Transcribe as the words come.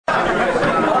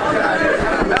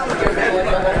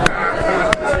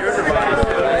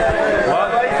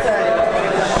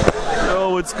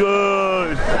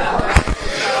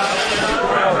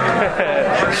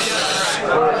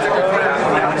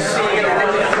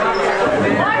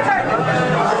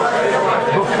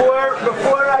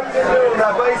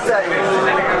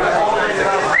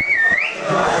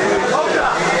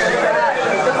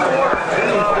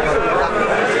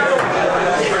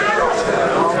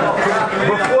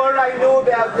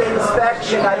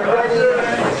inspection, I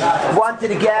already wanted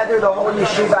to gather the whole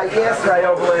yeshiva. I asked Rabbi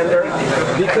Overlander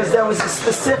because there was a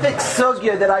specific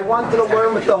sugya that I wanted to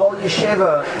learn with the whole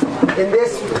yeshiva. In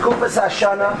this Kupas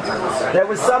Hashana, there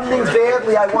was something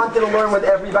badly I wanted to learn with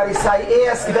everybody. So I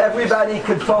asked if everybody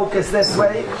could focus this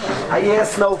way. I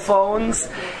asked no phones.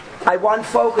 I want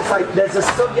focus. There's a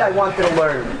sugya I wanted to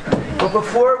learn. But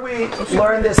before we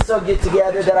learn this sugya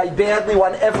together, that I badly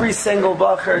want every single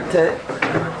bacher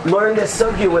to learn this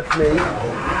sugya with me.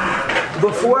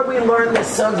 Before we learn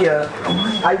this sugya,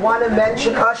 I want to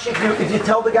mention, if you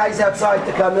tell the guys outside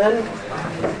to come in.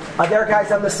 Are there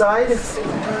guys on the side?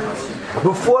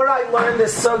 Before I learn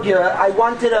this sugya, I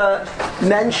wanted to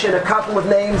mention a couple of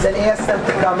names and ask them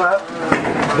to come up.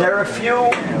 There are a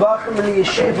few bachrim in the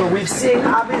yeshiva. We've seen,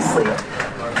 obviously,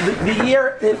 the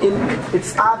year,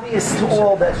 it's obvious to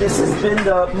all that this has been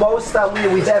the most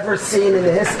aliyah we've ever seen in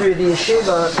the history of the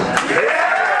yeshiva.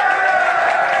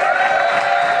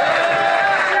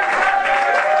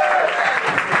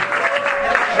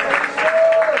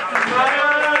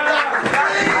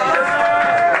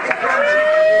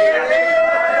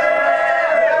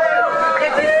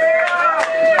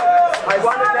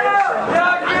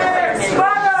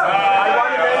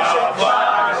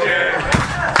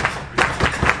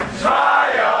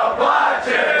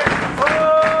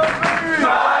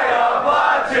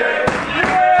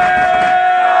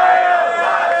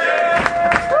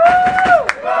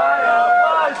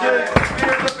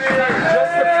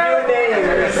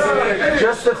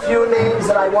 A few names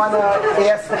that I want to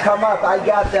ask to come up. I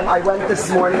got them. I went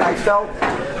this morning. I felt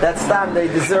that's time. They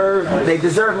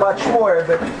deserve much more,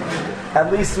 but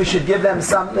at least we should give them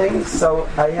something. So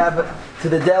I have to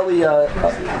the deli a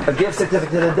gift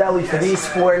certificate to the deli for these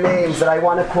 4 names that I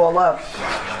want to call up.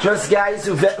 Just guys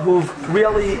who've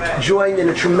really joined in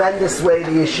a tremendous way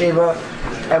the yeshiva,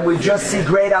 and we just see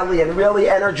great aliyah and really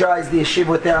energize the yeshiva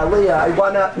with their aliyah. I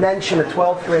want to mention a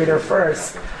 12th grader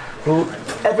first, who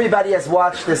everybody has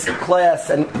watched this class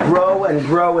and grow,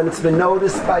 and it's been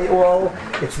noticed by all.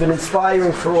 It's been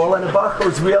inspiring for all, and Bacher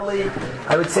has really,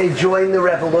 I would say, joined the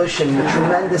revolution in a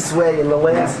tremendous way in the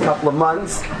last couple of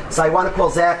months. So I want to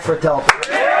call Zach for help.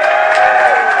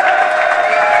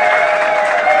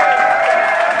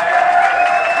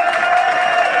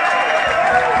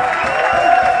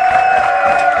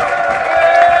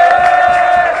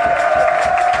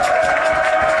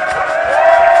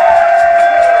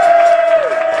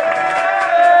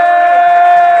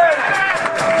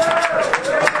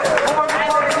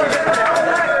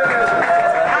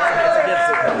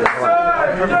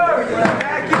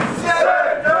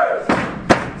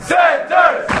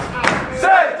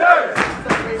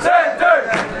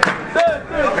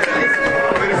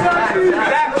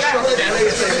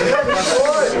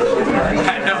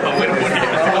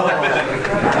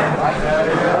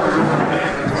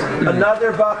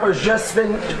 Another bacher has just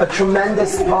been a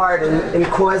tremendous part in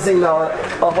causing a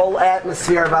whole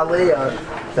atmosphere of aliyah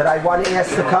that I want to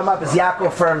ask to come up is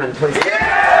Yaakov Furman, please.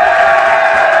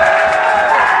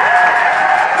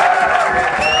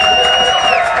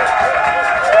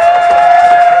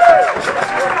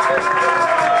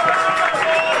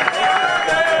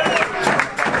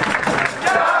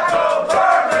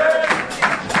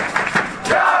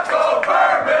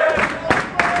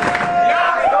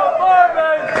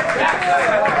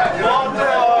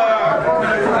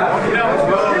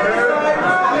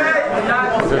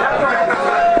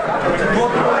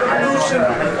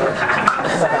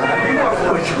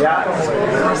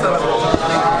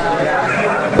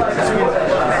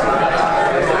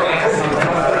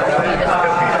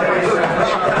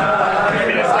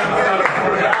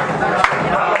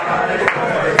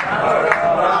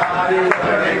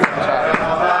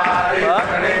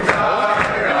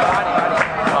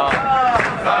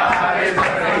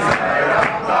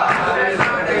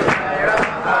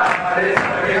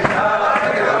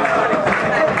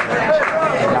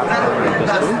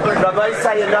 Rabbi,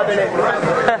 say another name.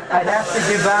 I'd have to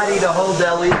give body the whole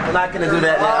deli. I'm not going to do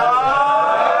that now.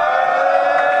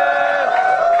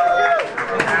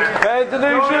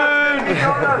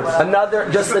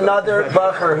 Another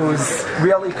bacher who's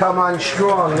really come on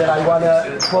strong that I want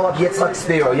to pull up. Yitzhak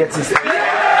Spiro.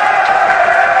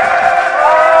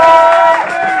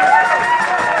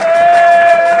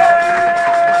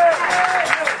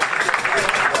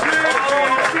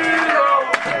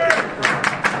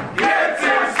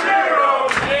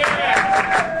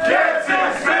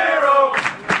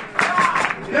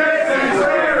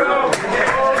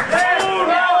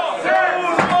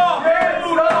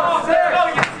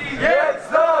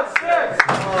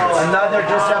 Another,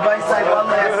 just Rabbi say one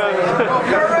last name.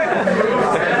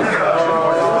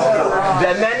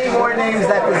 There are many more names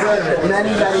that deserve it. Many,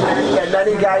 and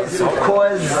many guys who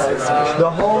caused the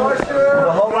whole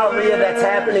aliyah that's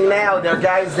happening now. They're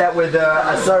guys that were the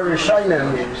Asar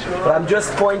Rishonim. But I'm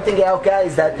just pointing out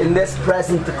guys that in this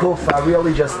present Tekufa are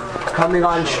really just coming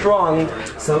on strong.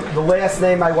 So the last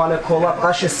name I want to call up,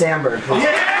 Asher Sandberg.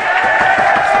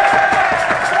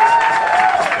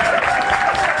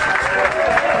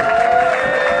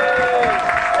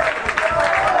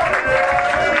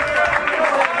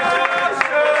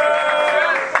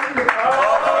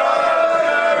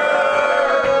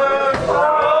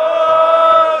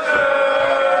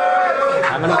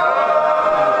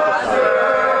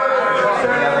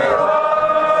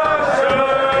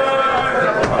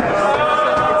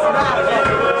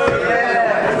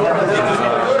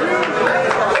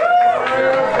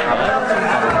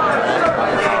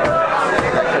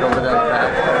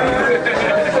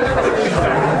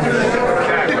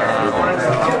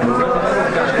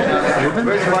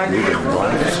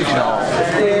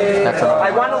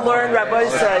 I want to learn, Rabbi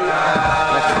say.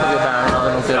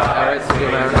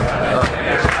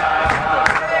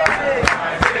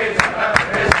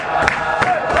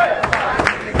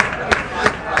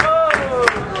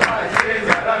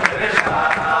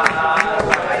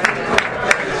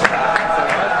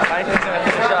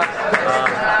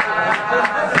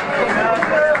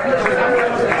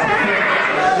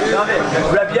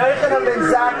 Rabbi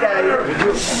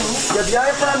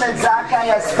Yochanan Zakkai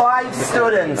has 5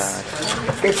 students.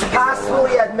 It's possible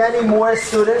he had many more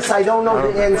students. I don't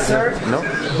know the answer.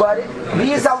 But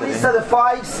these are the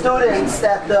 5 students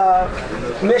that the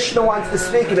Mishnah wants to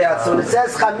speak about. So it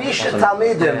says Chamisha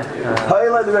Talmidim.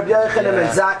 Rabbi Yochanan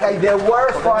Zakkai. There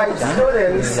were 5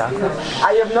 students.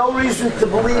 I have no reason to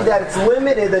believe that it's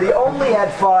limited, that he only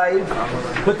had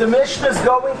 5. But the Mishnah is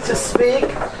going to speak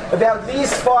about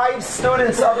these 5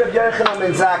 students of Rabbi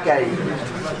Yochanan Zakkai.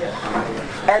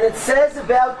 And it says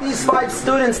about these 5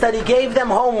 students that he gave them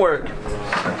homework.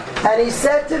 And he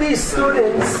said to these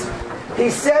students, he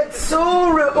said,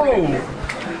 Sura'u,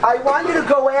 I want you to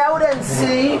go out and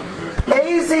see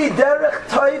Ezi derech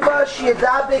toiva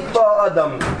shi'edabik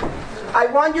ba'adam. I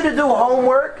want you to do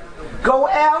homework. Go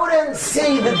out and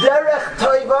see the derech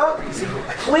toiva.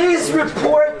 Please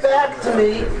report back to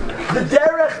me the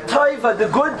derech toiva, the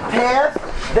good path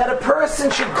that a person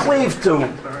should cleave to.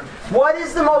 What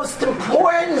is the most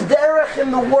important derech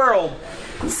in the world?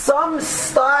 Some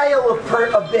style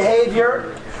of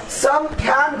behavior, some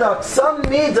conduct, some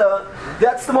midah,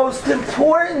 that's the most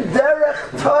important derech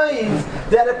toiv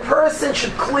that a person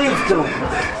should cleave to.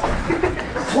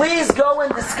 Please go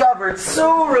and discover it.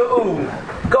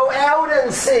 Sura'u. Go out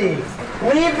and see.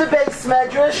 Leave the Beis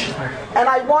Medrash, and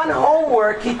I want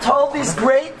homework. He told these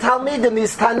great Talmidim,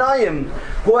 these Tanaim,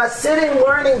 who are sitting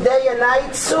learning day and night,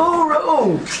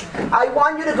 Sura'u. I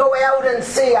want you to go out and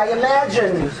see. I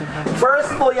imagine,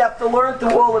 first of all, you have to learn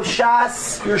through all of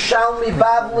Shas, Yerushalmi,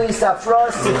 Bavli,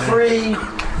 Safra, Sifri,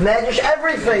 Medrash,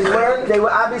 everything. Learn. They were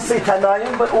obviously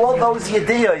Tanaim, but all those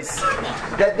Yediyos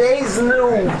that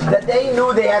they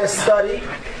knew they had to study.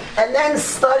 And then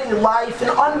study life, an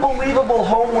unbelievable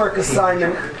homework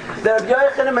assignment that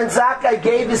Rabbi Yochanan Zakkai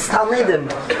gave his Talmidim.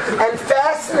 And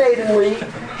fascinatingly,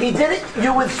 he did it.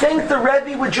 You would think the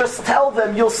Rebbe would just tell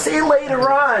them. You'll see later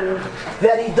on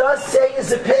that he does say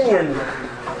his opinion.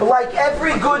 But like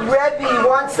every good Rebbe, he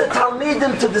wants the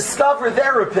Talmidim to discover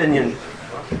their opinion.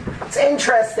 It's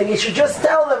interesting. He should just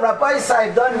tell them, Rabbi,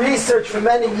 I've done research for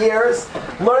many years,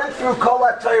 learned through Kol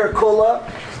HaTorah Kula,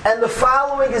 and the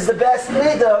following is the best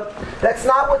midah. That's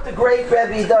not what the great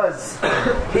Rebbe does.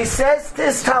 He says to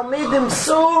his Talmidim,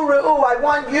 Sura'u, I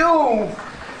want you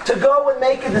to go and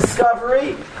make a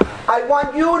discovery. I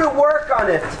want you to work on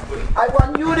it. I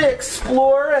want you to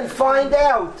explore and find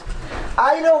out.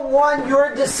 I don't want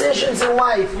your decisions in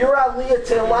life, your aliyah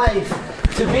to life,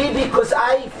 to be because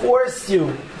I forced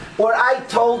you or I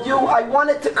told you. I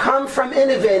want it to come from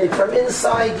innovating, from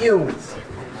inside you.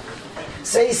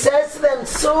 So he says to them,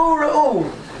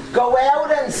 Sura'u, go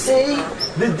out and see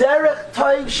the derech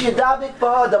toiv shi'edabik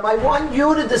ba'adam. I want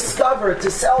you to discover, to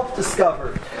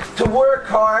self-discover, to work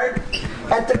hard,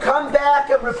 and to come back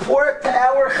and report to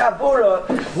our chabura,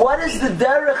 what is the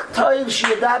derech toiv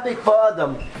shi'edabik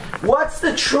ba'adam? What's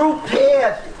the true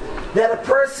path that a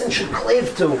person should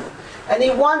cleave to? And he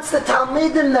wants the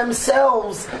Talmidim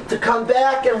themselves to come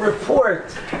back and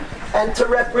report and to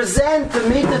represent the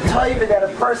midah taiva that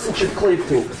a person should cleave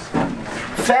to.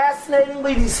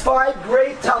 Fascinatingly, these 5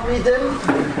 great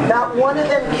Talmidim, not one of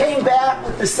them came back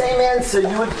with the same answer.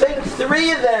 You would think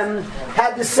 3 of them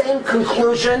had the same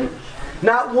conclusion.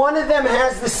 Not one of them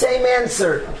has the same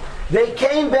answer. They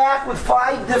came back with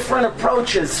 5 different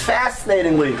approaches,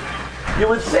 fascinatingly. You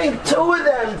would think 2 of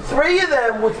them, 3 of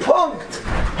them would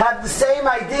have the same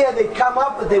idea they'd come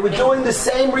up with. They were doing the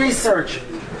same research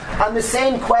on the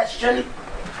same question,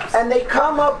 and they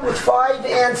come up with 5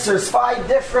 answers, 5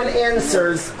 different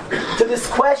answers to this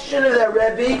question of their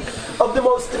Rebbe of the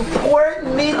most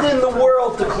important midah in the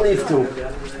world to cleave to.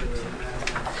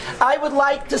 I would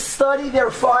like to study their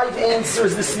 5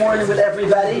 answers this morning with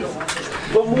everybody.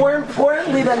 But more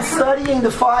importantly than studying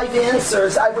the 5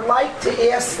 answers, I would like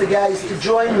to ask the guys to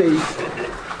join me.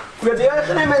 Rabbi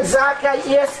Yochanan ben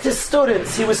Zakkai asked his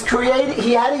students, he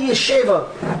had a yeshiva,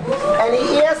 and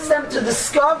he asked them to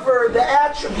discover the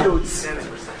attributes,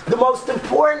 the most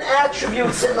important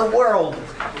attributes in the world.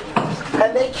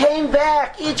 And they came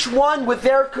back, each one with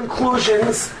their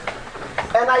conclusions.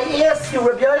 And I ask you,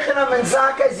 Rabbi Yochanan ben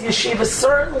Zakkai's yeshiva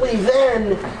certainly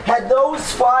then had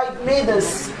those 5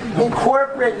 midas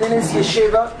incorporated in his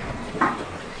yeshiva.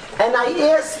 And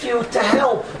I ask you to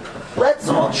help. Let's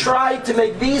all try to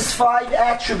make these 5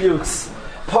 attributes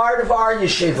part of our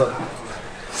yeshiva.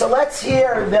 So let's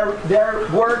hear their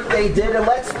work they did, and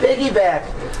let's piggyback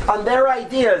on their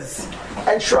ideas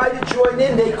and try to join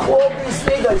in. They call these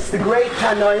midas, the great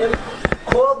Tanoim,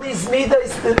 call these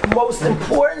midas the most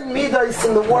important midas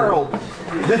in the world.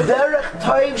 The derech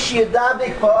toiv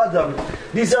sheyadabik ba'adam.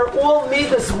 These are all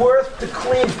midas worth to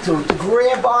cleave to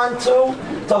grab onto,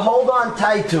 to hold on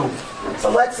tight to. So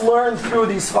let's learn through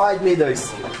these 5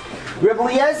 midas. Rabbi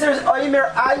Eliezer's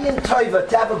oimer ayin toiva,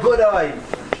 to have a good eye,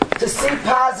 to see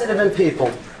positive in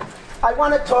people. I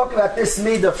want to talk about this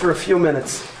midah for a few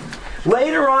minutes.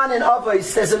 Later on in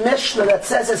Avos, there's a Mishnah that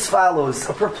says as follows,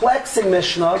 a perplexing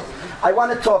Mishnah. I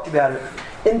want to talk about it.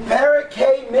 In Perek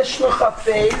Hey Mishnah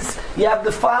Chafez, you have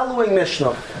the following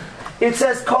Mishnah. It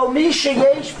says, Kol mi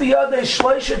sheyesh biyadei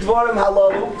shloisha dvarim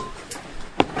halalu.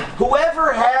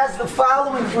 Whoever has the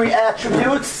following 3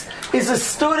 attributes is a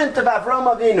student of Avram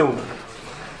Avinu.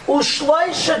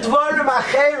 Ushloisha dvarim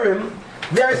acherim.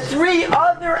 There are 3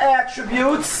 other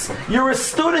attributes. You're a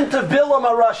student of Bilam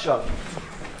HaRasha.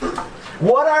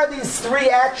 What are these 3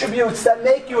 attributes that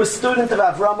make you a student of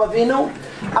Avram Avinu?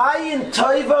 Ayin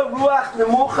toiva ruach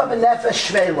nemucha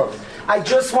v'nefesh shveila. I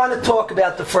just want to talk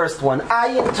about the first one.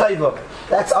 Ayin toiva.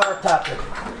 That's our topic.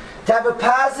 To have a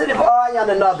positive eye on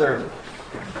another.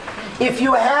 If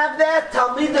you have that,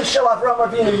 Talmid of Shel Avram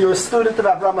Avinu, you're a student of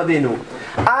Avram Avinu.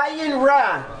 Ayin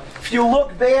ra. If you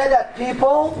look bad at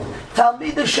people,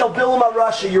 Talmid of Shel Bilam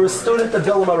HaRasha, you're a student of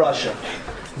Bilam HaRasha.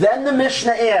 Then the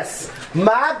Mishnah asks,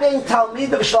 Ma bein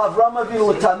Talmid of Shel Avram Avinu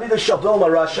and Talmid of Shel Bilam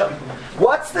HaRasha?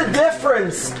 What's the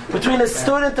difference between a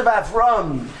student of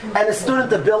Avram and a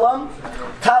student of Bilam?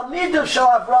 Talmid of Shel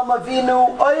Avram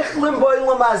Avinu oichlim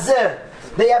bo'ilam hazeh.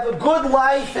 They have a good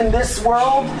life in this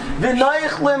world.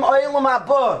 V'noichlim o'ilam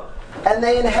haba. And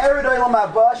they inherit o'ilam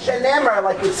haba. Shenemar,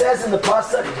 like it says in the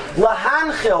pasuk,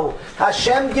 lahanchil.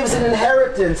 Hashem gives an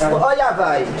inheritance.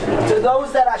 L'oyavai. To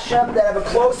those that have a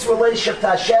close relationship to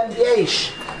Hashem,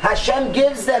 yesh. Hashem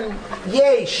gives them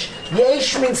yesh.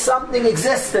 Yesh means something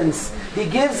existence. He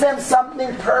gives them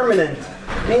something permanent.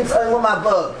 Means olam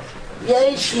haba.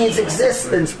 Yesh means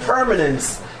existence,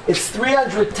 permanence. It's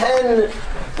 310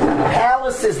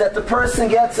 palaces that the person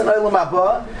gets in olam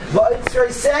haba.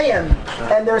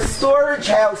 And their storage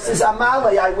house is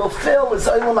amalei. I will fill is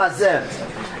olam hazeh.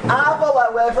 Aval,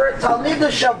 however, Talmid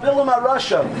Shel Bilam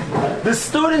HaRasha, the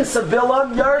students of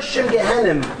Bilam, Yarshim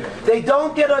Gehenim, they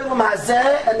don't get Olam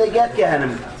Hazeh and they get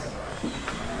Gehenim.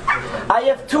 I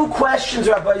have 2 questions,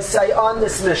 Rabbi say, on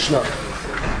this Mishnah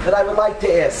that I would like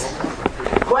to ask.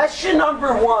 Question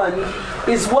number 1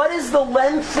 is, what is the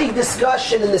lengthy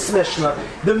discussion in this Mishnah?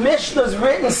 The Mishnah is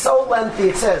written so lengthy,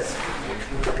 it says,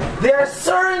 there are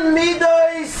certain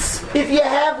midos, if you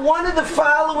have one of the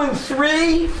following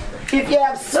 3, if you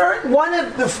have one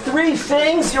of the 3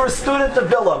 things, you're a student of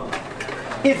Bilam.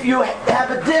 If you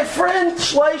have a different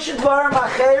shloisha dvarim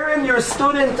acherim, you're a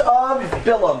student of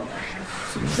Bilam.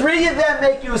 3 of them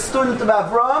make you a student of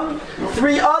Avram.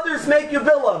 3 others make you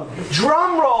Bilam.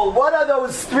 Drum roll. What are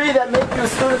those 3 that make you a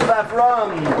student of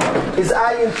Avram? Is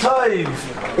ayin toiv,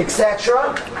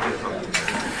 etc.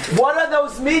 What are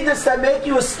those midas that make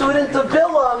you a student of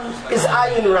Bilam? Is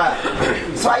ayin ra.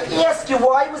 So I ask you,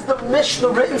 why was the Mishnah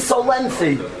written so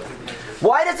lengthy?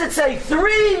 Why does it say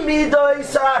 3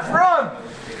 midas are Avram,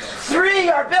 3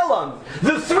 are Bilam?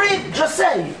 The 3, just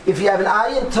say, if you have an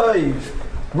ayin toiv,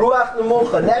 ruach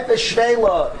nemucha, nefesh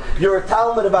shveila, you're a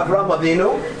Talmud of Avram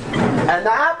Avinu, and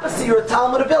the opposite, you're a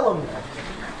Talmud of Bilam.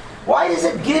 Why does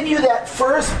it give you that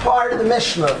first part of the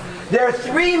Mishnah? There are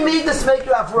 3 midas make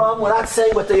you Avram, we're not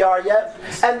saying what they are yet,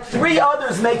 and 3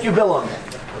 others make you Bilam.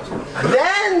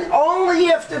 Then,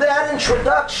 only after that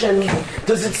introduction,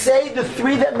 does it say the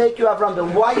three that make you Avram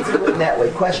Bilam. Why is it written that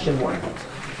way? Question 1.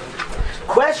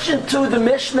 Question 2, the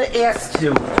Mishnah asks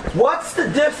you, what's the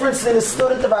difference in a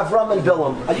student of Avram and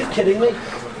Bilam? Are you kidding me?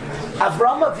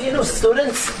 Avram Avinu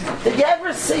students, did you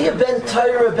ever see a Ben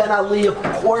Torah, Ben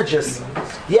Aliyah gorgeous?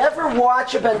 You ever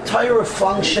watch a Ben Torah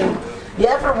function? You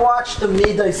ever watch the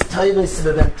Midas Tailis of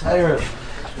a Ben Torah?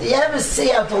 Do you ever see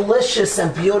how delicious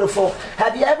and beautiful?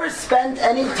 Have you ever spent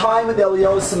any time with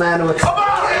Eliyahu Samanu? Come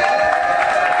on!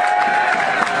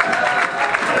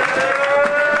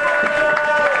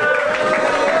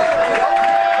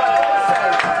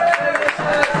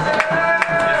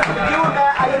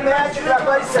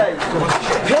 Rabbi say,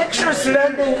 picture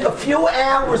spending a few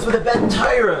hours with a Ben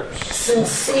Torah,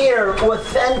 sincere,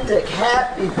 authentic,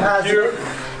 happy, positive,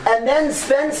 and then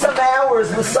spend some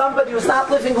hours with somebody who's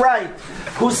not living right,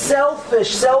 who's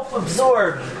selfish,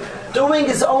 self-absorbed, doing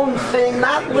his own thing,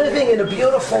 not living in a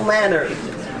beautiful manner.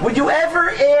 Would you ever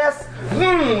ask,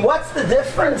 what's the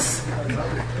difference?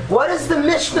 What is the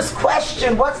Mishnah's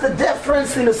question? What's the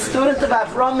difference in a student of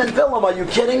Avram and Bilam? Are you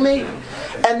kidding me?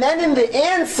 And then in the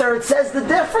answer it says the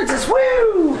difference is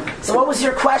woo! So what was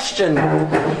your question?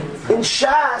 In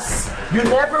Shas, you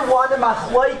never want a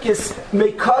machlokes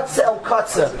mekatze el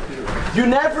katze. You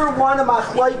never want a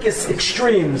machlokes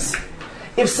extremes.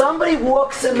 If somebody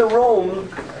walks in the room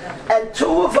and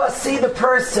two of us see the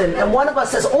person and one of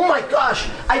us says, oh my gosh,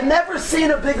 I've never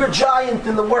seen a bigger giant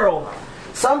in the world.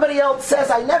 Somebody else says,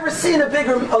 I've never seen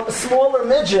a smaller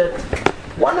midget.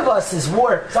 One of us is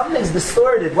warped. Something's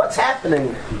distorted. What's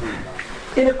happening?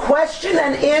 In a question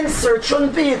and answer, it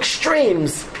shouldn't be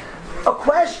extremes.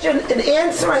 An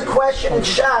answer and question in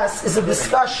Shas is a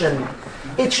discussion.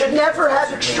 It should never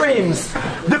have extremes.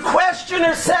 The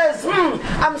questioner says,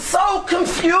 I'm so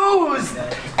confused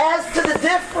as to the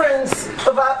difference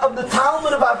of the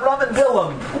Talmud of Avram and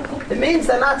Bilam. It means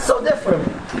they're not so different.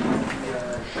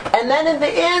 And then in the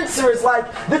answer is like,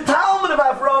 the Talmud of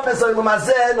Avram is Olam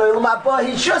Hazeh and Olam Haba.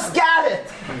 He just got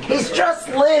it. He just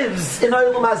lives in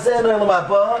Olam Hazeh and Olam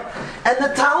Haba. And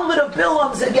the Talmud of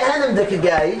Bilam is a Gehenim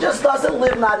Dikagay. He just doesn't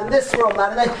live not in this world,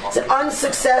 not in that. It's an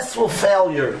unsuccessful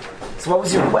failure. So what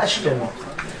was your question?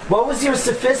 What was your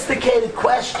sophisticated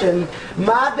question?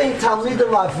 Ma ben Talmid of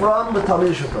Avram with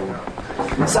Talmid of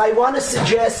Bilam. So I want to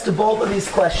suggest to both of these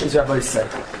questions, Rabbi said.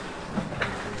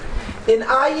 In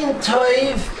Ayin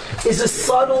Tov is a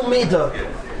subtle midah.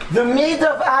 The midah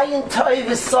of Ayin Tov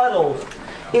is subtle.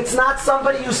 It's not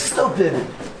somebody who's stupid.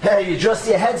 Hey, your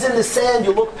head's in the sand,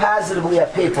 you look positively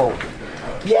at people.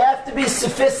 You have to be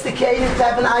sophisticated to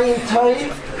have an Ayin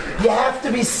Tov. You have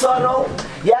to be subtle.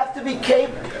 You have to be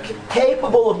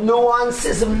capable of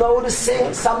nuances, of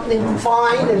noticing something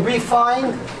fine and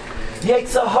refined.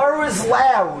 Yetzer Hara is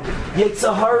loud.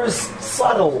 Yetzer Hara is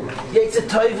subtle. Yetzer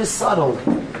Tov is subtle.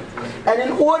 And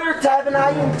in order to have an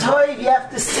Ayin Tov, you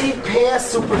have to see past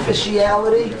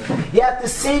superficiality. You have to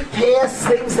see past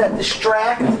things that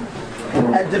distract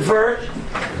and divert.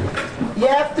 You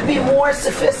have to be more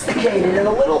sophisticated and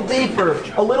a little deeper,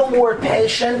 a little more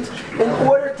patient in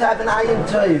order to have an Ayin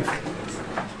Tov.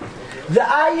 The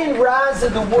Ayin Raz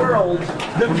of the world,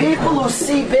 the people who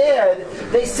see bad,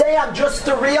 they say, I'm just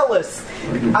a realist.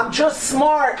 I'm just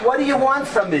smart. What do you want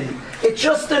from me? It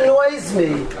just annoys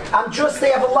me.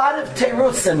 They have a lot of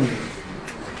terutzim.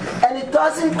 And it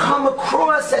doesn't come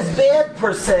across as bad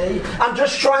per se. I'm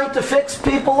just trying to fix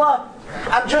people up.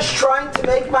 I'm just trying to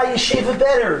make my yeshiva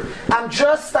better. I'm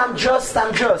just.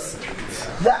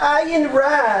 The Ayin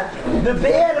Ra, the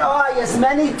bad eye, has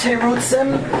many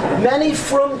terutzim, many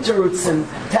from terutzim,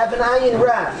 to have an Ayin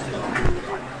Ra.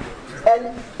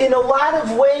 And in a lot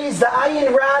of ways, the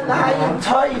Ayin Ra and the Ayin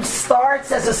Tov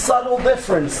starts as a subtle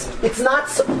difference. It's not,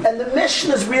 and the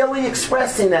Mishnah is really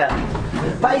expressing that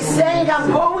by saying,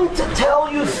 I'm going to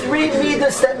tell you 3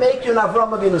 midas that make you an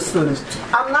Avram Avinu student.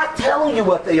 I'm not telling you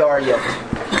what they are yet,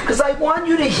 because I want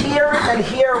you to hear it and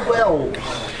hear well.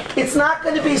 It's not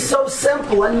going to be so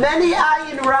simple. And many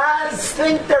Ayin Ras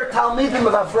think they're Talmidim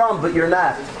of Avram, but you're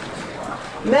not.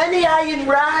 Many Ayin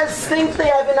Ras think they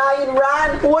have an Ayin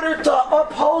Ra in order to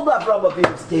uphold Avram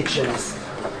Avinu's teachings.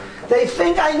 They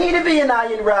think I need to be an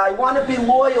Ayin Ra. I want to be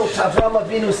loyal to Avram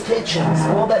Avinu's teachings,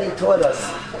 all that he taught us.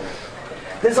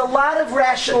 There's a lot of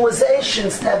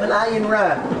rationalizations to have an Ayin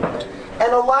Ra.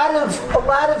 And a lot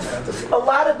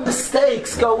of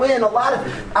mistakes go in. A lot of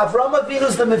Avram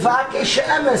Avinu's the Mivake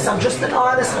She'emes. I'm just an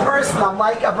honest person. I'm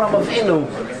like Avram Avinu.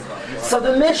 So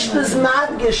the Mishnah is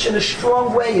madgish in a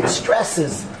strong way. It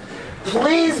stresses.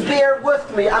 Please bear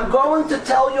with me. I'm going to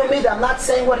tell you midah. I'm not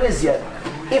saying what it is yet.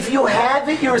 If you have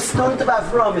it, you're a student of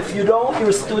Avram. If you don't, you're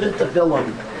a student of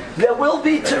Bilam. There will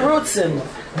be terutzim.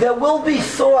 There will be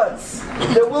thoughts.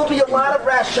 There will be a lot of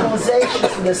rationalization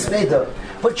for this midah.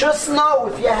 But just know,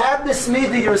 if you have this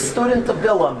midah, you're a student of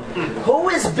Bilam. Who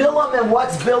is Bilam and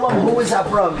what's Bilam? Who is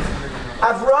Avram?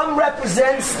 Avram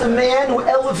represents the man who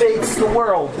elevates the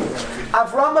world.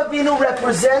 Avram Avinu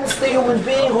represents the human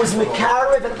being who's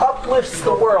mekarev and uplifts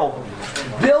the world.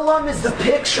 Bilam is the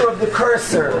picture of the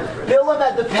cursor. Bilam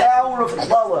had the power of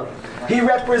Klala. He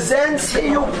represents he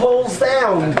who pulls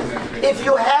down. If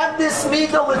you have this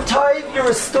midah l'toiv, you're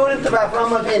a student of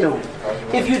Avram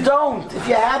Avinu. If you don't, if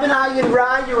you have an ayin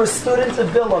ra, you're a student of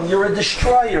Bilam. You're a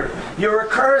destroyer. You're a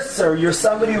cursor. You're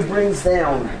somebody who brings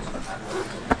down.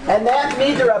 And that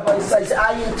midah, Rabbi, says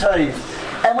ayin toiv.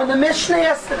 And when the Mishnah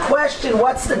asks the question,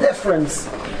 what's the difference?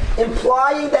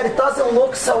 Implying that it doesn't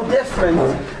look so different,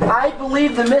 I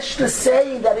believe the Mishnah is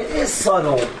saying that it is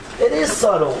subtle. It is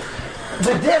subtle.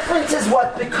 The difference is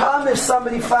what becomes if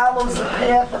somebody follows the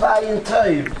path of ayin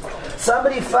toiv.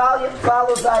 Somebody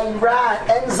follows ayin ra,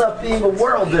 ends up being a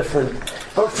world different.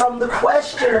 But from the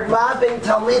question of ma ben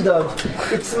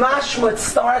talmidav, it's mashma, it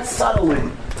starts subtly.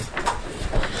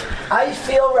 I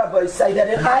feel, Rabbi, say that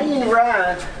an ayin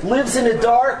ra lives in a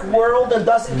dark world and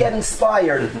doesn't get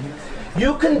inspired.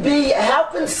 You can be, how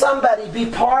can somebody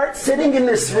be sitting in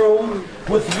this room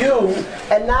with you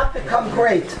and not become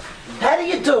great? How do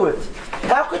you do it?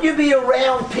 How could you be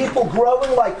around people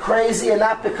growing like crazy and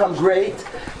not become great?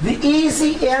 The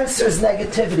easy answer is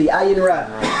negativity, ayin ra.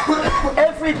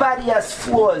 Everybody has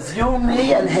flaws. You,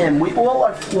 me, and him. We all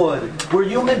are flawed. We're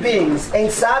human beings. Ein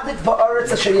tzaddik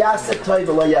ba'aretz asher yaseh toiv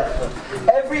v'lo yachta.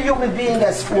 Every human being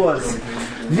has flaws.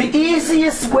 The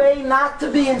easiest way not to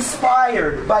be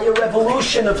inspired by a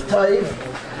revolution of toiv,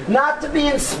 not to be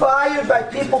inspired by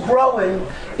people growing,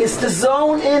 is to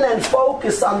zone in and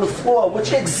focus on the flaw,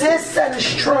 which exists and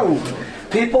is true.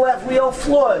 People have real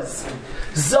flaws.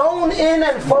 Zone in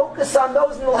and focus on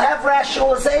those, and you'll have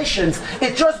rationalizations.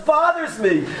 It just bothers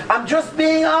me. I'm just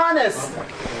being honest.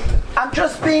 I'm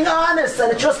just being honest,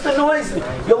 and it just annoys me.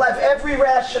 You'll have every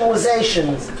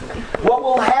rationalization. What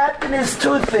will happen is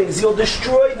two things. You'll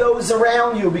destroy those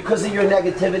around you because of your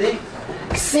negativity.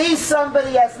 See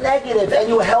somebody as negative and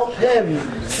you help him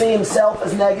see himself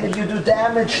as negative. You do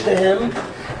damage to him,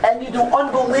 and you do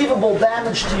unbelievable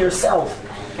damage to yourself.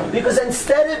 Because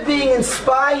instead of being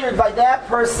inspired by that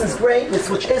person's greatness,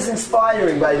 which is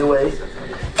inspiring, by the way,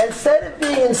 instead of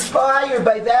being inspired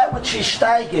by that which is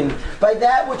steigen, by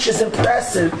that which is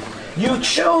impressive, you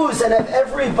choose and have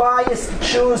every bias to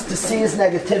choose to see his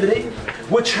negativity,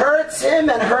 which hurts him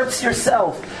and hurts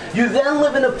yourself. You then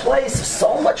live in a place of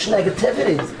so much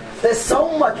negativity. There's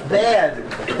so much bad.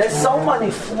 There's so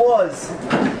many flaws.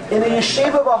 In a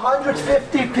yeshiva of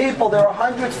 150 people, there are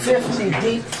 150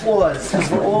 deep flaws,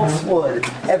 because we're all flawed.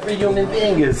 Every human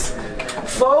being is.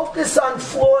 Focus on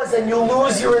flaws and you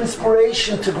lose your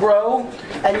inspiration to grow,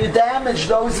 and you damage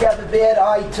those you have a bad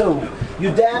eye to.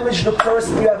 You damage the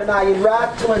person you have an ayin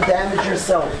ra to, and damage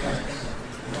yourself.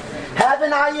 Have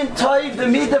an ayin toiv, the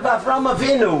midah of Avram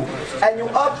Avinu, and you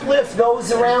uplift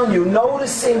those around you,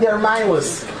 noticing their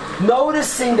mindless,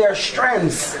 noticing their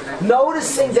strengths,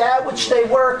 noticing that which they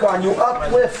work on. You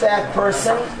uplift that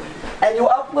person, and you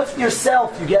uplift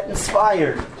yourself. You get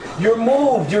inspired. You're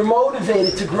moved, you're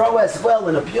motivated to grow as well.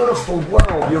 In a beautiful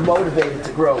world, you're motivated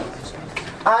to grow.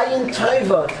 Ayin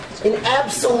Tova, an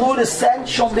absolute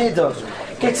essential midah.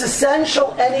 It's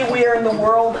essential anywhere in the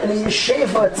world. In a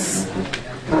yeshiva,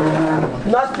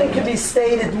 nothing can be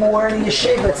stated more. In a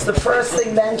yeshiva, it's the first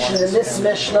thing mentioned in this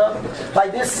Mishnah by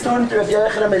this student of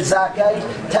Yochanan ben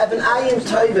Zakkai, to have an ayin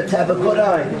tova, to have a good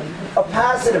eye, a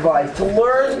positive eye, to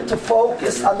learn to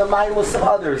focus on the mindless of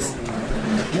others.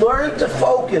 Learn to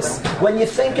focus. When you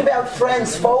think about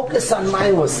friends, focus on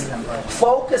mindless.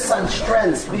 Focus on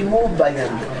strengths. Be moved by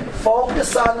them.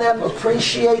 Focus on them.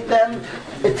 Appreciate them.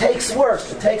 It takes work.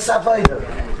 It takes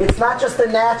avodah. It's not just a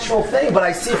natural thing, but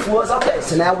I see flaws. Okay,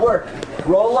 so now work.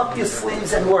 Roll up your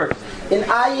sleeves and work. In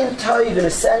ayin toiv, an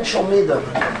essential midah.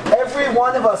 Every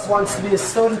one of us wants to be a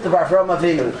student of Avram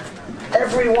Avinu.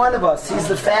 Every one of us. He's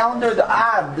the founder, the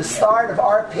Ab, the start of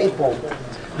our people.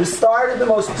 The start of the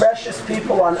most precious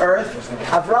people on earth.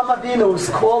 Avram Avinu is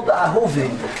called the Ahuvi,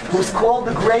 who's called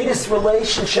the greatest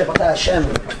relationship to Hashem.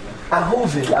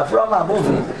 Ahuvi, Avram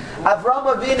Ahuvi.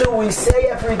 Avram Avinu, we say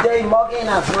every day, Magen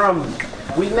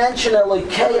Avram. We mention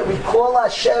Eloikei, we call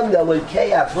Hashem the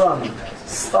Eloikei Avram.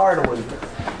 Startling.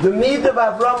 The midah of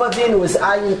Avram Avinu is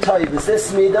ayin toiv, is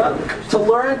this midah, to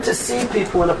learn to see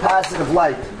people in a positive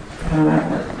light.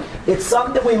 It's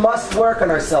something we must work on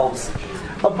ourselves.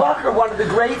 A Bakr, one of the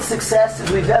great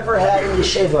successes we've ever had in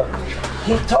yeshiva.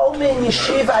 He told me in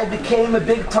yeshiva I became a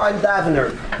big-time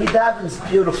davener. He davens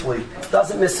beautifully.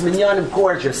 Doesn't miss minyanim,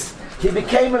 gorgeous. He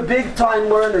became a big-time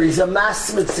learner. He's a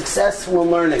massive, successful in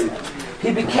learning.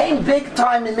 He became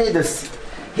big-time in Midas.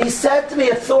 He said to me,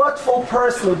 a thoughtful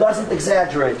person who doesn't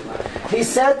exaggerate. He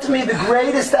said to me, the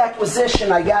greatest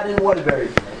acquisition I got in Waterbury.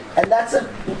 And that's a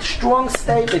strong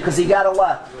statement because he got a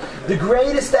lot. The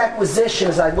greatest acquisition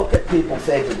is I look at people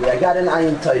favorably. I got an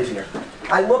ayin tov here.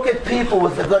 I look at people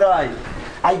with a good eye.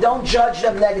 I don't judge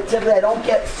them negatively. I don't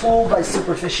get fooled by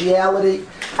superficiality.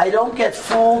 I don't get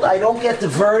fooled. I don't get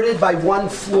diverted by one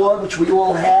flaw, which we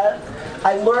all have.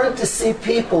 I learn to see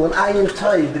people in ayin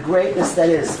tov, the greatness that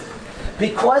is.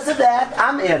 Because of that,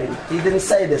 I'm adding. He didn't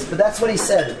say this, but that's what he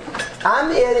said.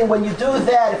 I'm adding, when you do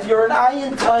that, if you're an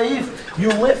ayin tov, you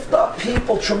lift up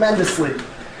people tremendously.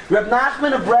 Reb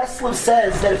Nachman of Breslov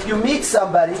says that if you meet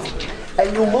somebody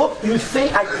and you look, you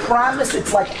think, I promise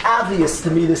it's like obvious to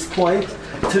me this point.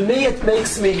 To me it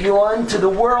makes me yawn. To the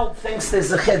world thinks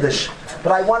there's a chiddush.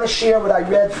 But I want to share what I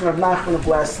read from Reb Nachman of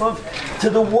Breslov. To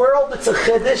the world it's a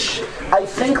chiddush. I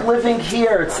think living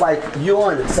here it's like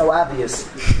yawn, it's so obvious.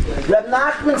 Reb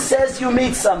Nachman says you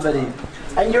meet somebody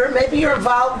and maybe you're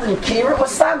involved in Kira or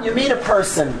something, you meet a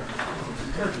person.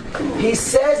 He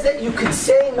says that you can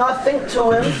say nothing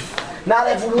to him, not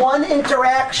have one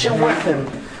interaction with him,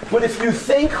 but if you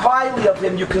think highly of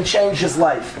him, you can change his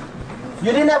life.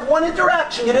 You didn't have one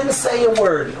interaction, you didn't say a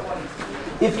word.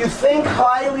 If you think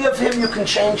highly of him, you can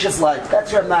change his life.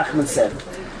 That's what Nachman said.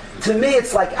 To me,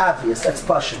 it's like obvious, that's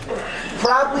pashut.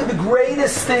 Probably the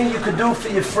greatest thing you could do for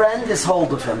your friend is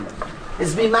hold of him.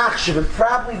 Is be machshav, and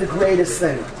probably the greatest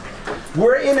thing.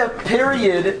 We're in a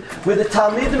period where the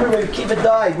Talmidim and Rabbi Kiva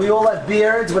died. We all have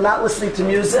beards. We're not listening to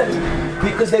music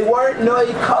because they weren't noi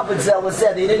kavod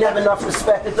zelazeh. They didn't have enough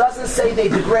respect. It doesn't say they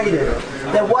degraded.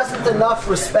 There wasn't enough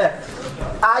respect.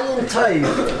 Ayin tov,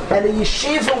 and the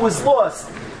yeshiva was lost.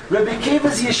 Rabbi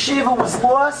Kiva's yeshiva was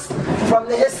lost from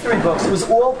the history books. It was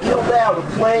all killed out. A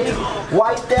plague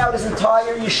wiped out his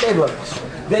entire yeshiva.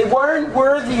 They weren't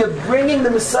worthy of bringing the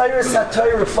Mussar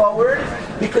HaTorah forward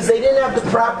because they didn't have the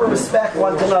proper respect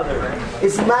one to another.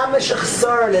 It's mamash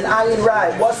chsarn and ayin ra.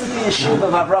 It wasn't the yeshiva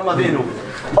of Avram Avinu.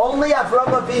 Only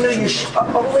Avram Avinu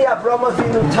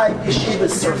type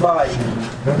yeshivas survived.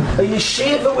 A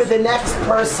yeshiva with the next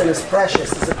person is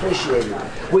precious, is appreciated.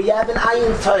 We have an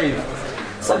ayin tov.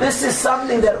 So this is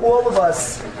something that all of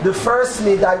us, the first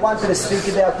midah I wanted to speak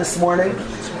about this morning,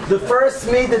 the first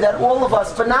midah that all of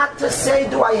us, but not to say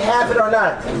do I have it or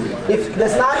not. It's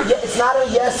not a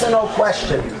yes or no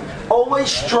question. Always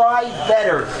strive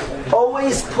better.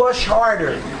 Always push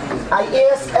harder. I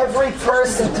ask every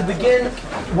person to begin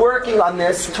working on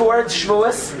this towards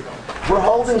Shavuos. We're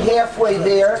holding halfway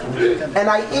there. And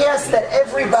I ask that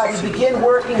everybody begin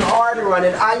working harder on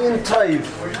it, ayin tov,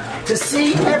 to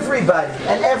see everybody,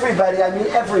 and everybody, I mean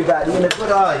everybody, in a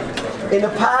good eye, in a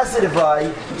positive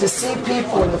eye, to see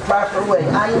people in the proper way,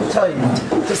 ayin tov,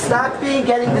 to stop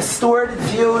getting distorted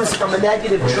views from a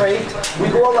negative trait.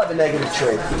 We all have a negative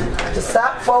trait. To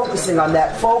stop focusing on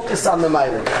that, focus on the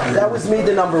minor. That was me,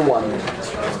 the number one.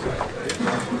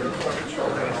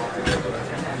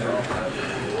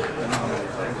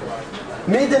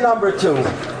 Midah number two.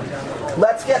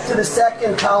 Let's get to the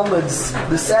second Talmud's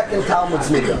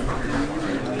midah.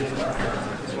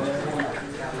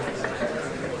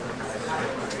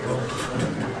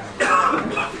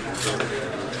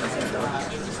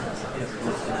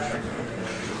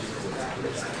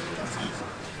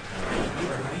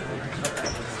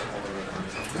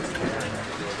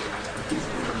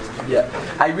 Yeah,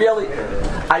 I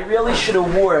really should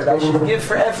award. I should give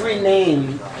for every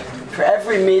name. For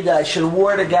every midah, I should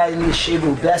award a guy in yeshiva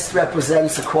who best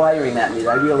represents acquiring that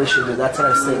midah. I really should do. That's what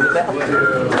I was thinking about.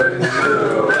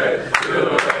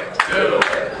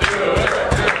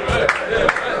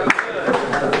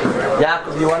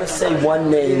 Yaakov, you want to say one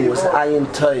name was ayin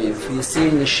tov. You see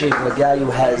in yeshiva a guy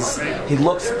he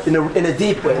looks in a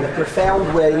deep way, in a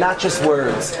profound way, not just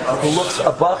words. Who looks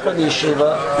a bach on the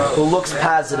yeshiva, who looks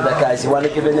positive at guys. You want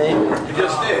to give a name? You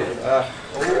just did.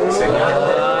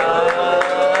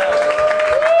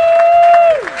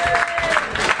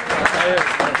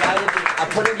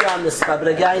 Putting you on the spot, but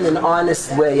a guy in an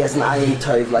honest way has an ayin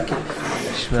tov, like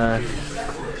Shman.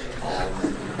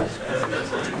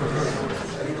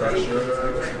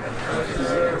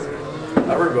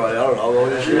 Everybody, I don't know.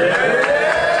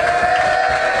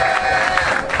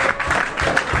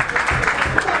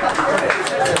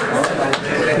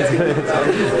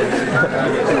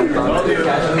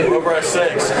 Over at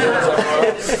 6.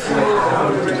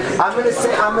 I'm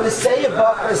gonna say a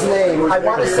bacher's name. I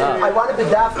want to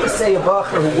bedafka say a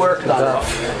bacher who worked on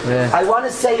it. I want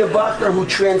to say a bacher who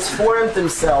transformed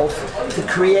himself to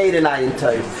create an ayin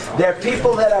tov. There are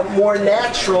people that are more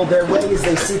natural. Their ways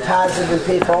they see positive in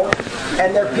people,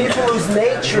 and there are people whose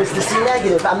nature is to see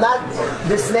negative.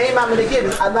 This name I'm going to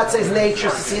give. I'm not saying his nature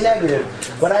is to see negative.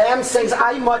 What I am saying is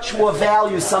I much more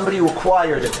value somebody who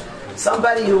acquired it.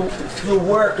 Somebody who through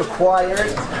work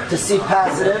acquired to see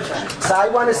positive. So I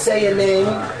want to say a name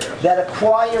that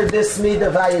acquired this midah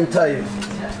of ayin tov.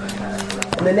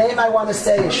 And the name I want to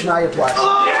say is Shmaya Plash.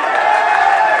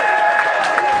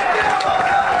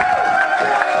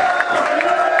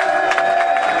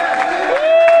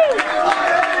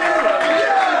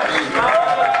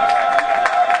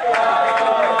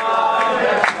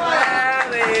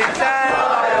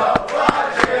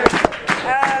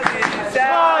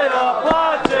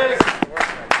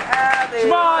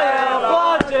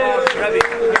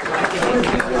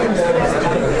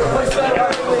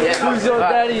 Who's your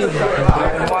daddy?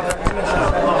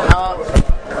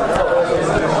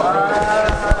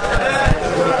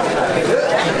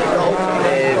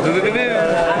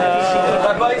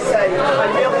 Rabbi say, I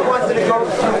really wanted to go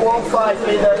through all 5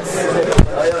 minutes.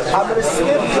 I'm going to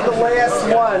skip to the last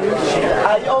one.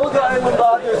 I owe the other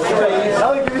 3.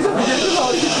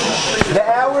 The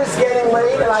hour's getting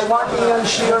late and I want the young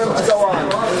shiurim to go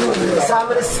on. So I'm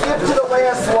going to skip to the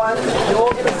last one. You're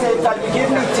all going to take time. You give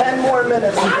me 10 more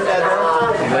minutes together.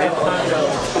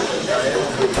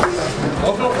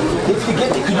 If you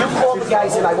get, could you call the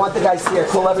guys in? I want the guys here.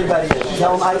 Call everybody in.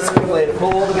 Tell them ice cream later.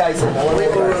 Call all the guys in.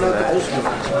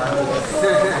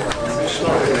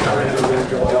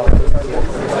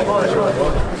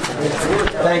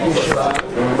 Thank you, Shua.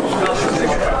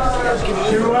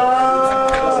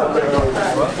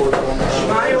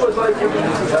 Shmaya was like your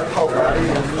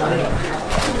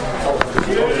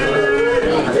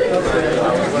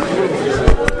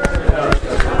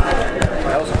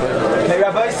Okay,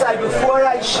 Rabbi Sai, before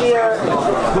I share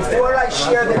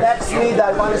the next midah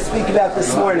I want to speak about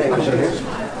this morning.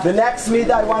 The next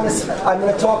midah I'm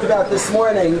going to talk about this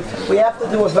morning. We have to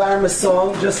do a varma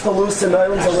song just to loosen.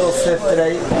 Oilin's a little stiff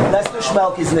today. Let's do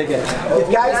Shmelki's nigga.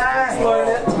 If guys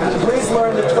please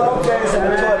learn the 12 days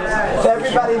and the 12. If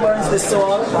everybody learns this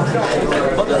song, it's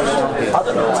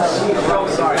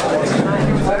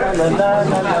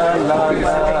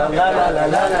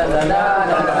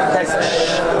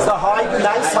a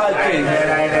nice high key.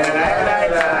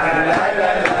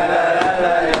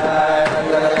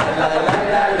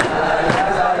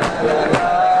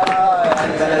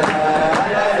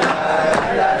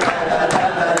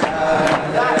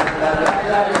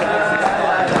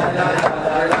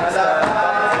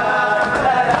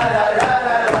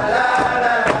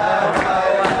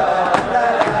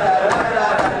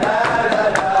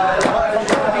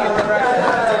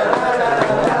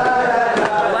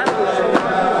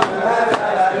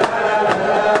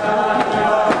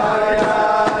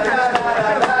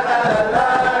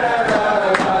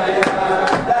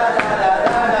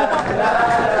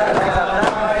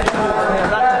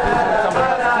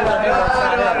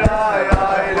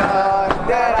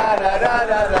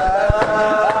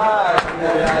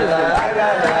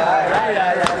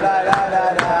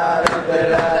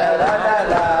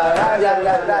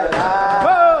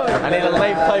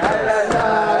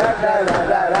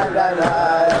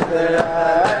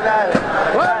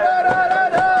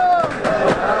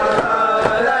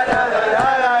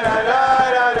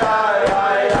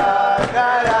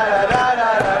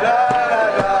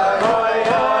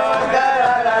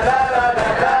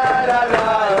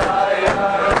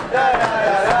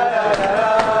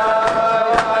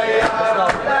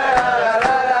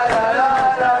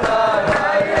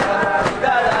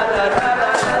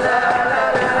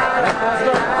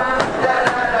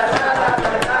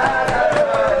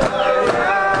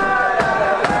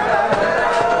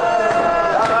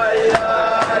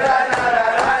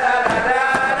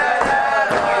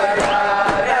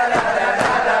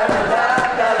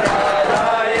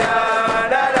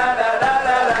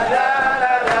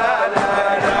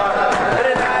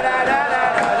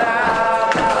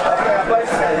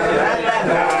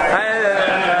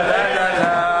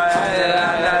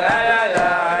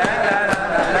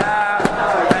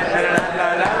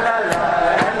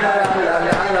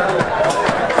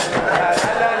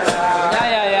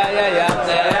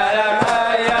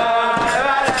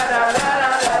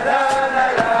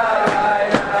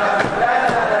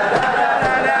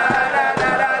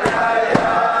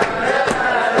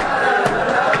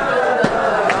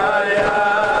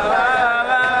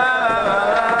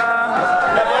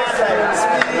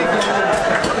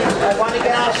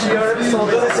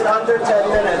 under 10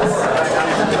 minutes.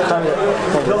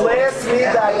 The last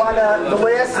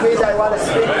meeting I wanna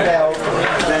speak about.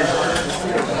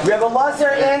 Rabbi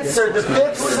Mussar answered the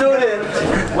fifth student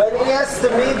when he asked the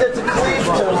Midah to cleave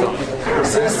to.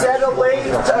 So he said a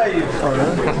late time.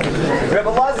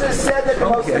 Rabbi Mussar said that the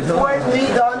most important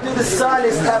Midah under the sun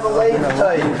is to have a late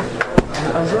time.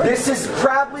 This is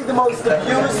probably the most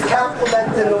abused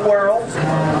compliment in the world.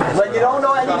 When you don't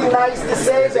know anything nice to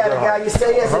say about a guy, you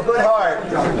say he has a good heart.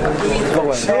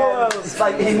 And it's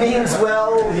like he means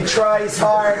well, he tries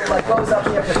hard, like goes up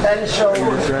to your potential.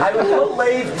 I would put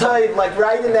late time like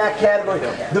right in that category.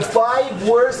 The 5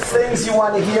 worst things you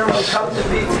want to hear when you come to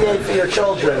PTA for your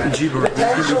children.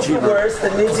 Potential for worst,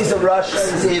 that means he's a Russian,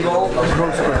 he's evil.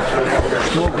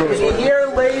 If you hear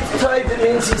late time, it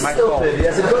means he's stupid. He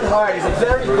has a good heart. He's a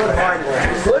very good heart.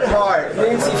 Good heart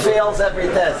means he fails every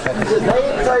test.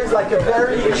 Late time is like a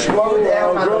very low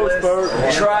down on the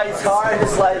list. Tries hard.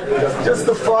 It's like just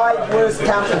the 5 worst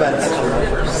compliments.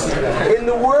 In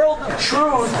the world of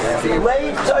truth,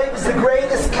 late time is the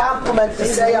greatest compliment to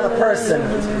say on a person.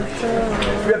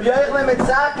 Rabbi Yochanan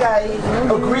Mitzakai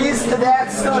agrees to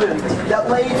that student, that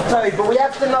late time. But we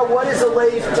have to know what is a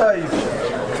late time.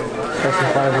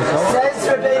 Says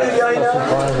Rabbi Yochanan,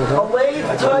 a late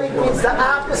time means the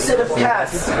opposite of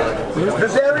kas. The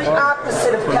very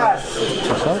opposite of kas.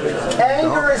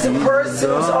 Anger is a person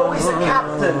who's always a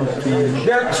captain.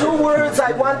 There are 2 words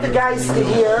I want the guys to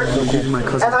hear,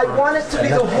 and I want it to be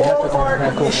the hallmark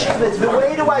of yeshiva. The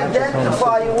way to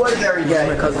identify a Woodbury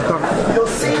guy. You'll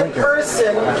see a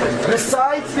person,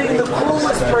 besides being the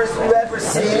coolest person you've ever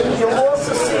seen, you'll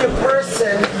also see a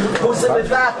person who's a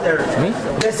mevater.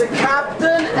 There's a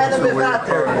captain and a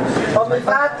mevater. A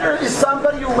mevater is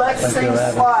somebody who lets things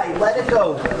slide. Let it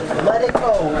go. Let it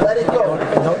go. Let it go.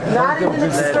 Not in an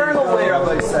external way,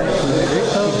 Rabbi say.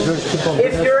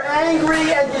 If you're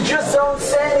angry and you just don't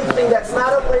say anything, that's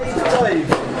not a late time.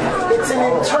 It's an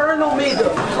internal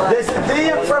midah. There's a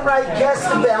diya from Rabbi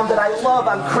Kestenbaum that I love,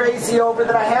 I'm crazy over,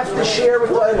 that I have to share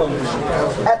with Olam.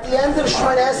 At the end of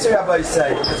Shemoneh Esrei, Rabbi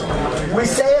say, we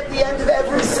say at the end of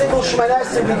every single Shemoneh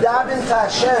Esrei, we daven to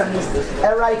Hashem,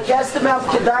 and Rabbi Kestenbaum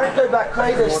Kedarkei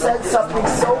B'Kodesh said something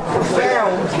so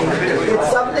profound. It's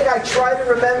something I try to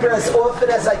remember as often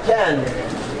as I can.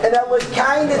 And that was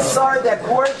kind of sorry, that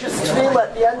gorgeous tefillah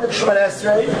at the end of Shemoneh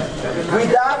Esrei. We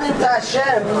daven to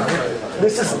Hashem.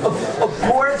 This is a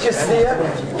gorgeous thing.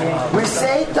 We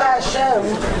say to Hashem,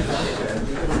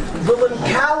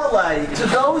 to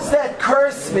those that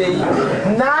curse me,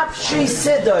 nafshi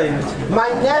sidoim, my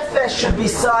nefesh should be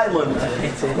silent.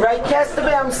 Right?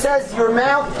 Kestenbaum says your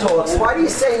mouth talks. Why do you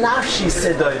say nafshi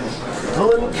sidoim?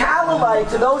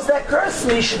 To those that curse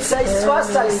me, should say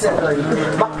svasai sidoim.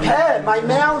 My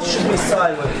mouth should be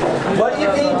silent. What do you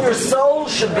mean your soul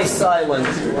should be silent?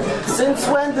 Since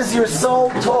when does your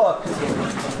soul talk?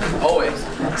 Always.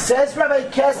 Says Rabbi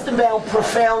Kestenbaum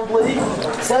profoundly,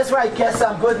 says Rabbi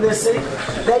Kestenbaum good Nissi,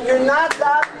 that you're not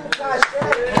davening to Hashem.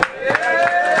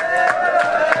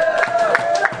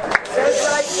 Says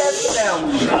Rabbi Kestenbaum,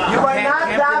 you are not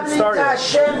davening to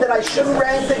Hashem that I shouldn't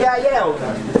rank the guy out.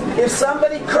 If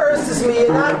somebody curses me,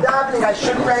 you're not davening, I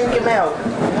shouldn't rank him out.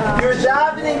 You're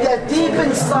davening that deep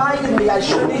inside of me, I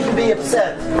shouldn't even be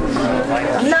upset.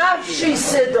 Nafshi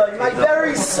Siddha, my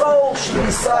very soul should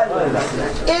be silent.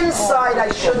 Inside,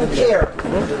 I shouldn't care.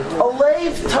 A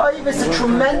Leiv Toiv is a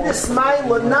tremendous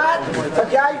mindla, not a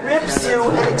guy rips you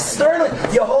and externally,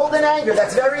 you hold in anger,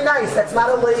 that's very nice, that's not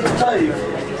a Leiv Toiv.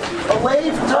 A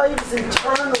Leiv Toiv is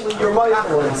internally your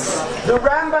mindfulness. The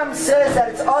Rambam says that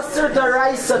it's Asur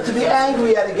Daraisa to be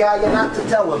angry at a guy and not to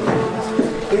tell him.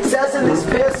 It says in this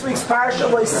past week's parsha,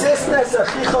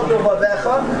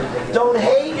 don't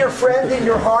hate your friend in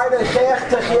your heart. It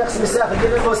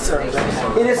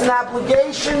is an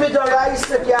obligation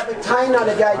midoraisa if you have a time on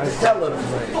a guy to tell him.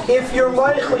 If you're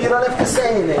moichel, you don't have to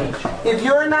say anything. If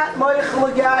you're not moichel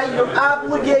a guy, you're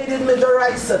obligated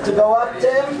midoraisa to go up to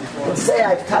him and say,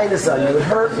 I have tightness on you. It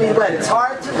hurt me when. It's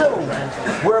hard to do.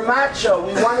 We're macho.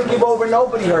 We want to give over.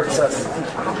 Nobody hurts us.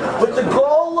 But the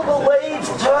goal of a Leiv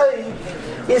Toiv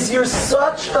is you're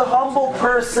such a humble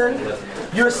person,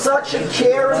 you're such a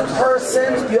caring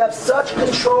person, you have such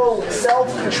control,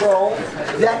 self-control,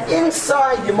 that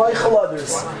inside you moichel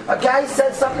others. A guy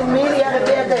said something to me, he had a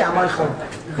bad day, I'm moichel.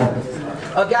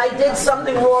 A guy did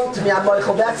something wrong to me, I'm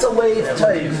moichel. That's a Leiv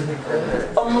Toiv.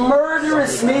 A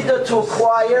murderous midah to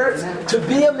acquire, to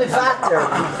be a mivater,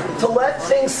 to let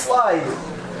things slide.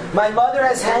 My mother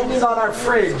has hanging on our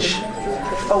fridge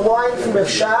a wine from Rav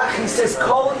Shach. He says,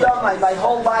 Kol Yomai, my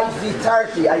whole life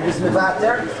vitarti. I was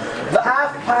mevater.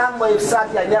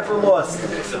 I never lost.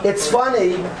 It's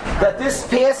funny that this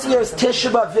past year's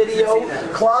Tisha B'Av video,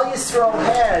 Klal Yisrael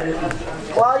had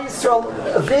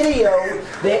a video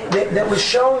that was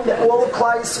showing that all of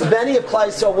Klal Yisrael, many of Klal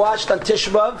Yisrael watched on Tisha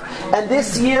B'Av, and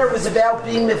this year was about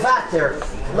being mevater,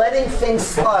 letting things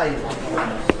slide.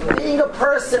 Being a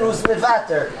person who's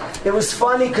mevater. It was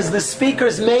funny because the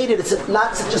speakers made it. It's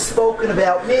not such a spoken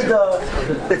about midah.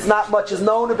 It's not much is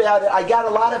known about it. I got a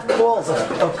lot of calls,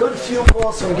 a good few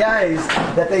calls from guys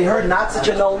that they heard not such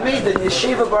a known midah. In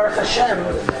Yeshiva Baruch Hashem,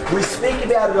 we speak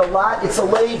about it a lot. It's a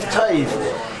leiv taiv.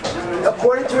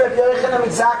 According to Rabbi Yochanan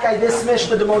Zakkai, this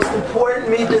Mishnah, the most important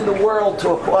midah in the world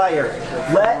to acquire.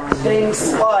 Let things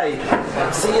slide.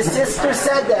 See, your sister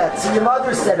said that. See, your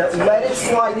mother said it. Let it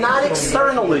slide, not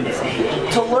externally.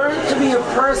 To learn to be a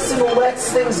person who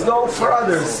lets things go for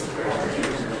others.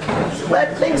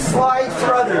 Let things slide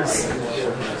for others.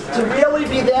 To really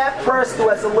be that person who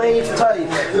has a leiv type.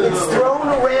 It's thrown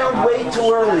around way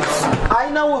too early. I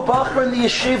know a bacher in the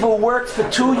yeshiva who worked for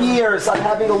 2 years on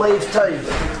having a leiv type.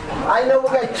 I know a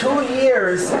guy 2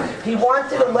 years, he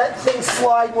wanted to let things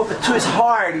slide with it to his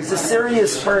heart. He's a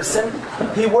serious person.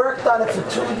 He worked on it for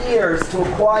 2 years to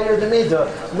acquire the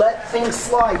midah. Let things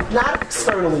slide, not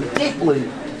externally, deeply.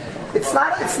 It's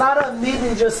not a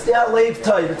midah just a leiv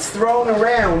type. It's thrown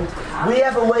around. We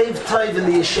have a leiv type in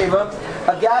the yeshiva.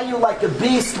 A guy who like a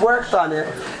beast worked on it.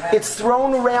 It's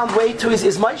thrown around way too easy.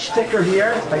 Is my sticker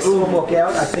here? I saw him walk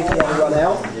out. I think he had to run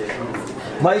out.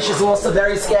 Maish is also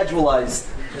very schedulized.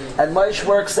 And Maish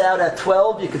works out at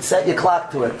 12, you could set your clock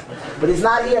to it. But he's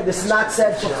not here. This is not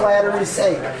said for flattery's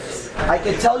sake. I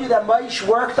can tell you that Maish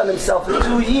worked on himself for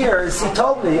 2 years, he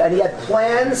told me, and he had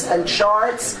plans and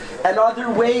charts and other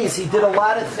ways. He did a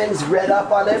lot of things read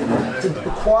up on him to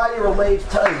acquire a leiv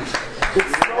time.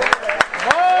 It's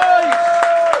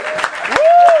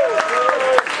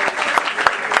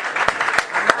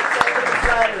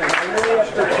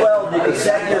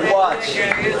set your watch.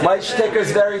 My shticker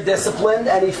is very disciplined,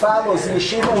 and he follows. In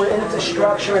yeshiva, we're into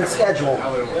structure and schedule.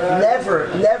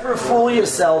 Never fool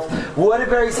yourself.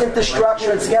 Whatever is into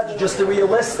structure and schedule, just the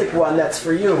realistic one that's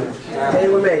for you.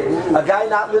 Tailor-made. A guy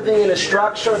not living in a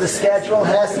structure or the schedule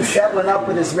has to set one up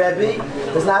with his Rabbi,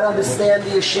 does not understand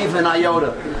the yeshiva in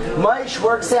iota. Maish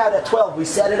works out at 12. We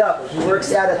set it up. He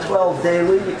works out at 12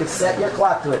 daily. You can set your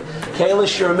clock to it.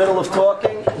 Kalish, you're in the middle of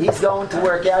talking. He's going to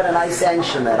work out, and I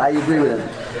sanction that. I agree with him.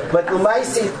 But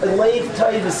L'maisi, a leiv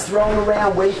taiv is thrown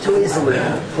around way too easily.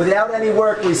 Without any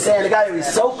work, we say, and the guy who is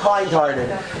so kind-hearted.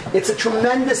 It's a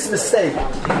tremendous mistake.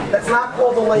 That's not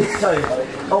called a leiv taiv.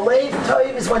 A leiv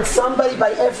taiv is when somebody,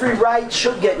 by every right,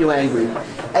 should get you angry.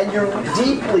 And you're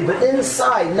deeply, but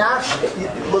inside,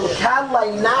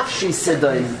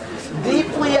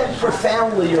 deeply and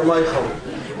profoundly, you're Michael.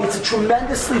 It's a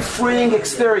tremendously freeing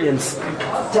experience.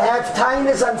 To have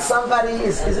kindness on somebody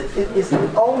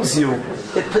it owns you.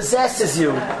 It possesses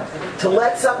you. To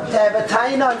have a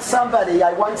taina on somebody,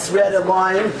 I once read a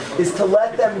line, is to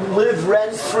let them live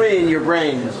rent-free in your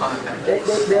brain.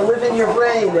 They live in your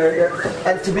brain.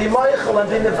 And to be moichel and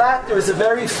be mevater is a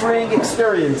very freeing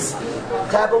experience.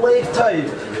 To have a leiv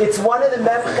taiv. It's one of the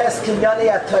memches kinyani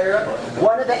atayra.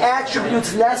 One of the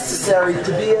attributes necessary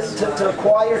to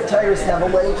acquire tayra is to have a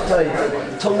leiv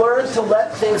taiv. To learn to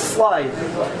let things slide.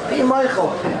 Be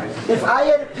moichel. If I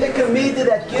had to pick a midah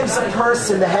that gives a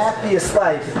person the happiest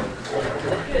life,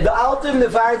 the Alter of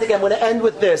Nevardik, I'm going to end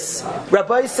with this.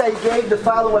 Rabbi Say gave the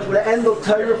following. I'm going to end the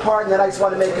Torah part, and then I just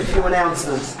want to make a few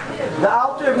announcements. The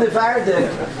Alter of Nevardik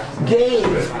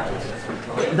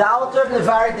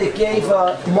gave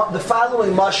the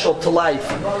following mashal to life.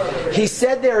 He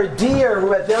said there are deer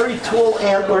who have very tall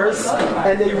antlers,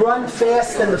 and they run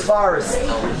fast in the forest.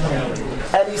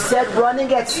 And he said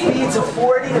running at speeds of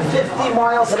 40 to 50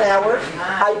 miles an hour,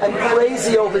 I'm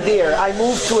crazy over deer. I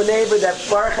moved to a neighbor that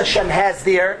Baruch Hashem has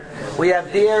deer. We have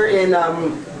deer in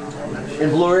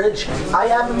Blue Ridge. I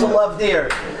happen to love deer.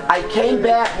 I came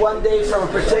back one day from a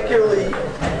particularly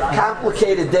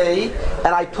complicated day,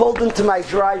 and I pulled into my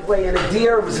driveway, and a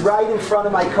deer was right in front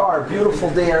of my car, beautiful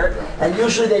deer, and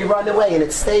usually they run away, and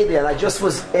it stayed there, and I just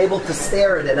was able to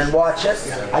stare at it and watch it.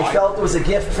 I felt it was a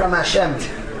gift from Hashem.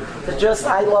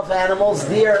 I love animals.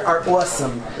 Deer are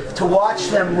awesome. To watch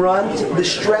them run, the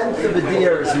strength of a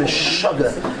deer is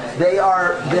meshuggah.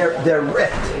 They're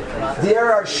ripped.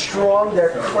 Deer are strong.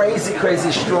 They're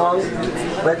crazy strong.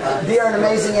 But deer are an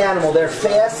amazing animal. They're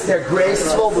fast. They're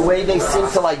graceful. The way they seem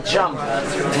to jump,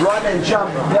 run and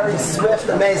jump, very swift,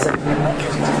 amazing.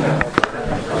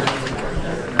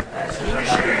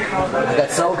 I got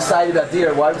so excited about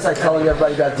deer. Why was I telling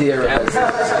everybody about deer?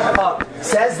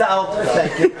 Says the altar,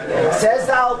 thank you. Says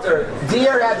the altar,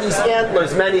 deer have these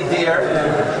antlers, many deer,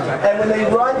 and when they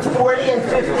run 40 and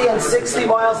 50 and 60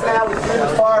 miles an hour through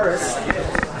the forest,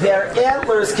 their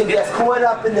antlers can get caught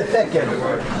up in the thicket.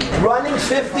 Running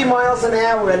 50 miles an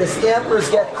hour and his antlers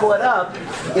get caught up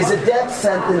is a death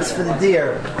sentence for the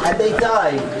deer, and they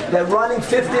die. They're running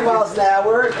 50 miles an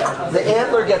hour, the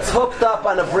antler gets hooked up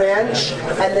on a branch,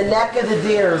 and the neck of the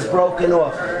deer is broken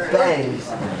off. Bang.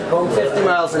 Going 50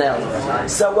 miles an hour.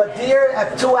 So what deer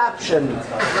have two options.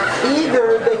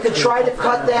 Either they could try to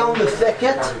cut down the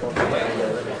thicket,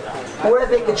 or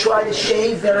they could try to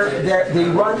shave they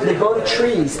go to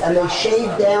trees and they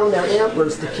shave down their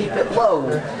antlers to keep it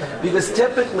low, because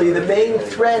typically the main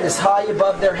thread is high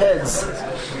above their heads.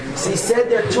 So he said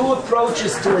there are two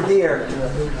approaches to a deer.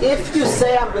 If you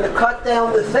say, I'm going to cut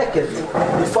down the thicket,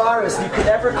 the forest, you can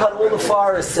never cut all the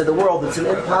forests in the world. It's an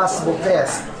impossible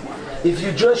task. If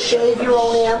you just shave your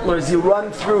own antlers, you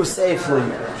run through safely.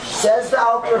 Says the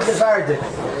author of the verdict,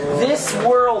 this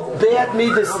world, bad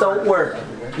midas don't work.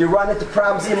 You run into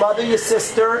problems, your mother, your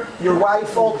sister, your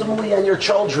wife ultimately, and your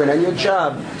children, and your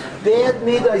job. Bad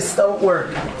midas don't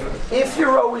work. If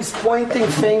you're always pointing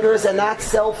fingers and not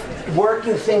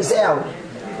working things out,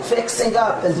 fixing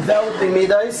up and developing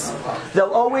midas,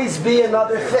 there'll always be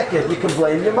another thicket. You can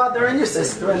blame your mother and your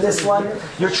sister, and this one,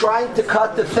 you're trying to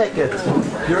cut the thicket.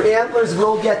 Your antlers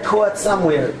will get caught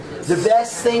somewhere. The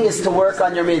best thing is to work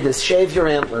on your midas. Shave your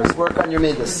antlers. Work on your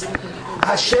midas.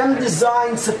 Hashem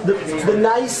designs, the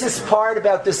nicest part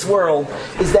about this world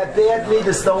is that bad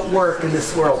midas don't work in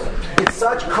this world. It's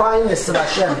such kindness of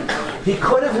Hashem. He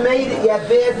could have made it, you have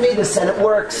bad midas and it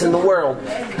works in the world.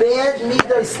 Bad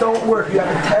midas don't work. You have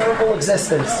a terrible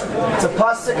existence. It's a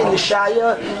pasuk in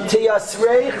Yeshaya,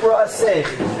 Tiyasreich ra'asech.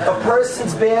 A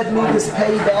person's bad midas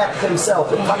pay back to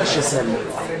himself. It punishes him.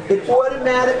 It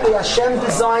automatically, Hashem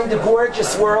designed a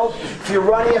gorgeous world. If you're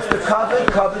running after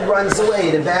kavod runs away.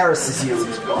 It embarrasses you.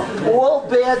 All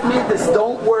bad midas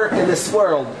don't work in this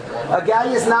world. A guy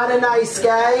is not a nice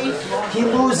guy, he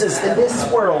loses in this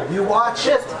world. You watch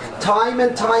it time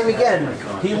and time again.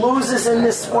 He loses in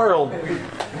this world.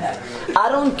 I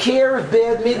don't care if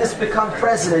bad midas become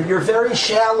president. You're very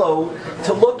shallow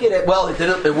to look at it. Well,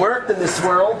 it worked in this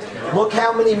world. Look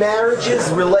how many marriages,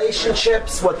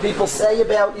 relationships, what people say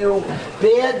about you.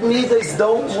 Bad midas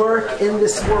don't work in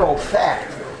this world.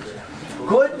 Fact.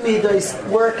 Good midas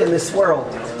work in this world.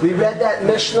 We read that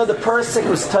Mishnah, the person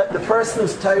who's Torah.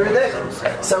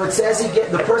 So it says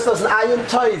the person who's an ayin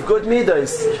toiv, good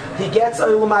midas. He gets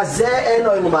olam hazeh and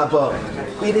olam haba.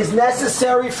 It is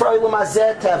necessary for olam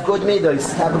hazeh to have good midas,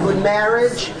 to have a good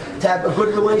marriage, to have a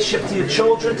good relationship to your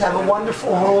children, to have a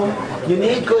wonderful home. You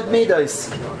need good midas.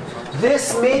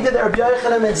 This midah that Rabbi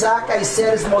Yochanan ben Zakkai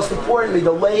said is the most important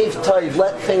midah, leiv toiv,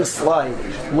 let things slide.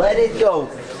 Let it go.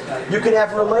 You can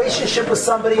have a relationship with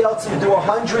somebody else and do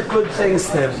 100 good things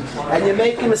to him. And you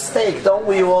make a mistake, don't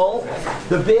we all?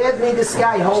 The bad midas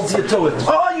guy holds you to it.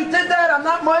 Oh, you did that, I'm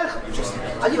not Mike.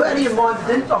 Are you out of your mind?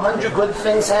 Didn't 100 good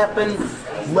things happen?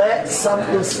 Let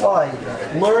something slide.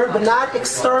 Learn, but not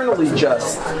externally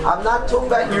just. I'm not talking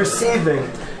about your receiving.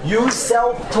 Use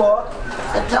self-talk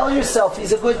and tell yourself,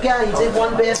 he's a good guy, he did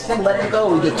one bad thing, let him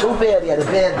go. He did too bad, he had a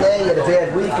bad day, he had a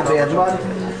bad week, a bad month.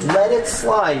 Let it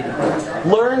slide.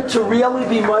 Learn to really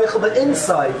be moichel, but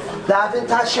inside. Daven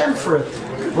to Hashem for it.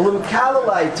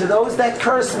 To those that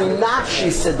curse me,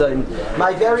 nafshi siddim,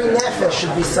 my very nefesh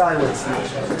should be silenced.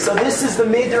 So this is the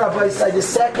midah, Rabbi Say, the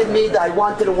second midah I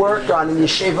wanted to work on in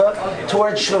yeshiva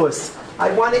towards Shavuos.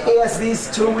 I want to ask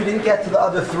these two, we didn't get to the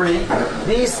other three.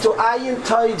 These two, ayin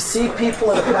toiv, see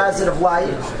people in a positive light.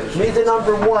 Midah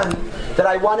number one, that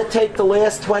I want to take the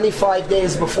last 25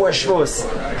 days before Shavuos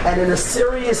and in a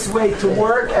serious way to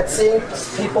work at seeing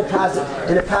people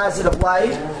in a positive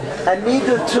light. And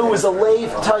midah two is a leiv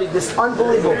toiv. This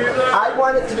unbelievable. I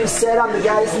want it to be said on the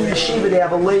guys in yeshiva, they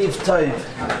have a leiv toiv.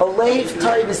 A leiv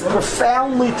toiv is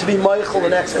profoundly to be moichel the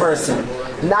next person.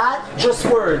 Not just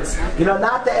words.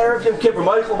 Not the Erev Yom Kippur,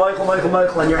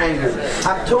 moichel, and you're angry.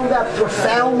 I'm talking about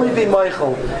profoundly be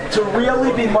moichel. To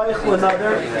really be moichel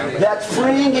another. That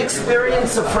freeing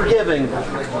experience of forgiving.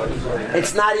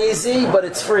 It's not easy, but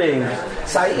it's freeing.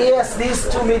 So I asked these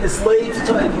two midas, leiv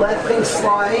toiv, let things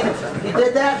slide. He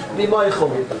did that? Be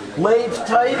moichel. Leiv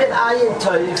toiv and ayin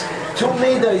toiv. Two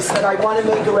midas that I want to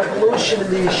make a revolution in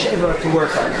the yeshiva to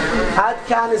work on. Ad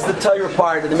kan is the Torah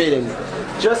part of the meeting.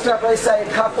 Just Rabbi say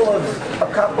a couple of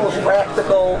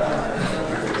practical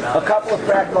A couple of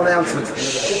practical announcements.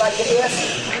 If I could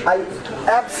ask, I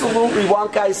absolutely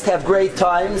want guys to have great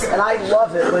times, and I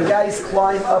love it when guys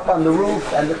climb up on the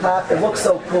roof and the top. It looks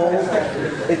so cool.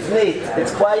 It's neat.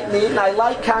 It's quite neat, and I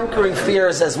like conquering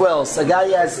fears as well. So a guy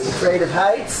has afraid of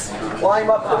heights, climb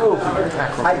up the roof.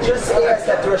 I just asked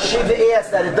that the Rosh Yeshiva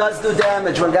asked that it does do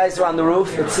damage when guys are on the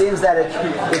roof. It seems that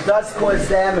it does cause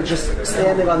damage just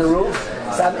standing on the roof.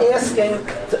 So I'm asking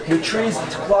the trees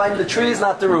to climb the trees,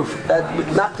 not the roof.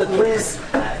 Not the trees.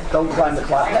 Don't climb the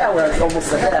clock tower. It's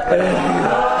almost like that.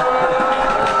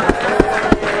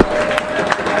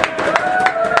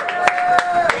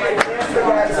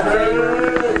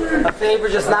 A favor,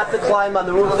 just not to climb on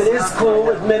the roof. It is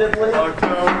cool, admittedly,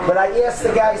 but I asked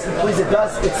the guys to please. It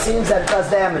seems that it does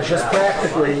damage. Just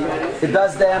practically, it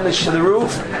does damage to the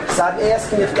roof. So I'm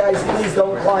asking if guys please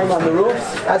don't climb on the roof.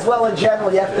 As well, in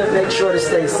general, you have to make sure to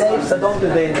stay safe. So don't do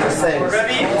dangerous things.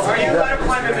 Rabbi, are you allowed to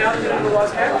climb a mountain in the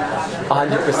Los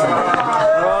Angeles? 100%.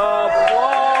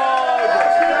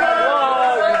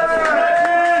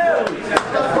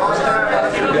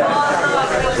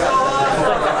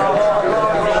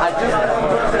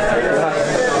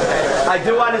 I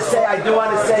do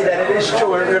want to say that it is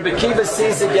true. When Rabbi Kiva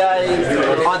sees a guy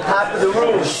on top of the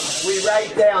roof, we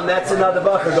write down that's another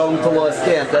bacher going to Lost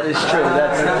Camp. That is true.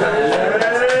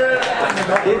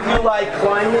 If you like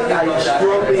climbing, I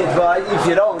strongly advise. If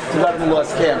you don't, to go to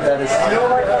Lost Camp. That is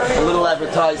a little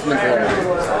advertisement there.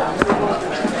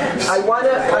 I want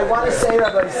to say,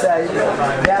 Rabbi,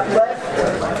 that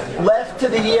left to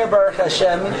the year, Baruch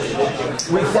Hashem,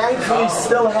 we thankfully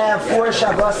still have 4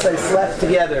 Shabbos left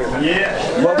together. Yeah.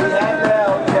 What we have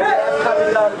now,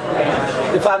 coming up,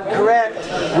 if I'm correct,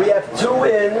 we have 2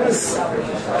 ins,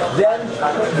 then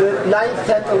the 9th,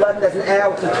 10th, 11th, as an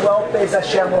hour to 12 Beis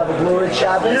Hashem will have a Blue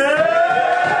Shabbos.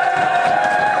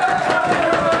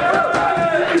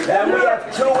 And we have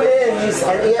 2 ins,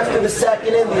 and after the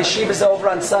second in, the yeshiva's over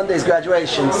on Sunday's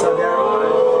graduation. So there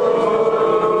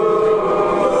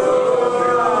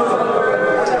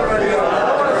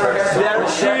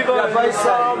Shiva, Rabbi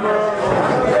Summer.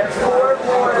 There's 4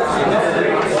 more.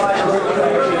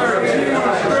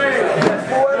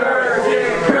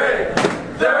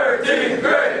 13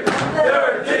 grade.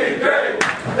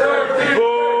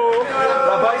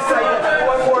 Rabbi said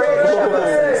 4 more.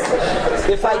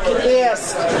 If I can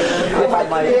ask in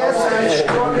the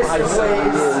strongest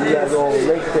ways,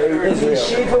 in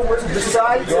yeshiva,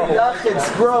 besides the Yachid's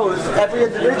growth, every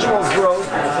individual's growth,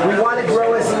 we want to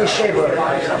grow as a yeshiva.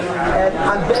 And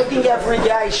I'm begging every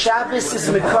guy, Shabbos is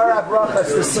Mikara Bracha,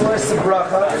 it's the source of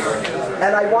Bracha,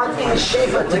 and I want the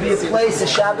yeshiva to be a place, a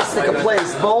Shabbos-like a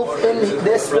place, both in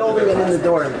this building and in the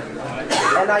dorm.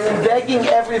 And I am begging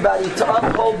everybody to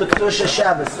uphold the Kedusha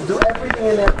Shabbos, to do everything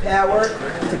in their power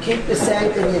to keep the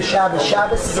sanctity of Shabbos.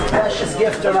 Shabbos is a precious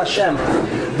gift from Hashem.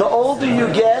 The older you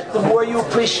get, the more you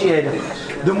appreciate it.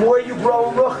 The more you grow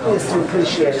in ruchnius, you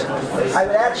appreciate it. I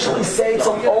would actually say it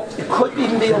could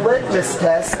even be a litmus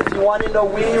test. If you want to know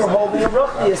where you're holding in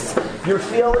ruchnius, your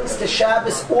feelings to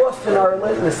Shabbos often are a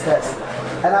litmus test.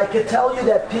 And I can tell you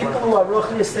that people who are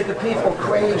ruchniistic people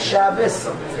crave Shabbos.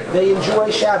 They enjoy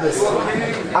Shabbos.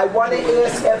 I want to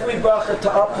ask every bracha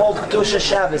to uphold Kedusha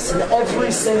Shabbos in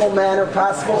every single manner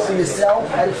possible for yourself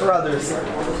and for others.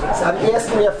 So I'm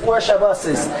asking you 4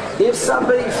 Shabboses. If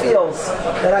somebody feels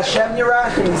that Hashem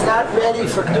Yerachim is not ready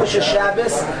for Kedusha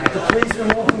Shabbos, to please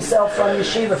remove himself from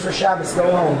yeshiva for Shabbos. Go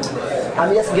home.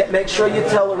 I'm asking, make sure you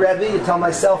tell the Rabbi, you tell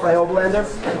myself, I Oblander,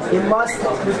 you must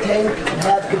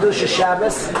have Kedusha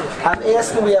Shabbos. I'm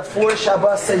asking, we have 4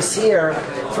 Shabbos here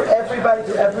for everybody to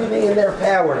do everything in their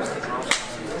power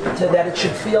so that it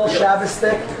should feel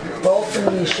Shabbos-tic, both in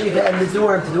the yeshiva and the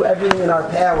dorm, to do everything in our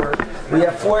power. We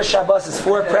have 4 Shabbos,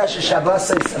 4 precious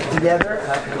Shabbos together.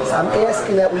 So I'm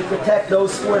asking that we protect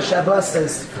those 4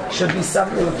 Shabbos. Should be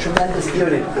something of tremendous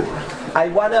beauty. I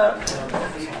want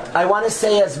to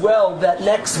say as well that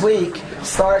next week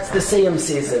starts the Siyum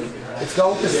season. It's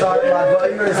going to start. Rabbi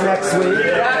is next week.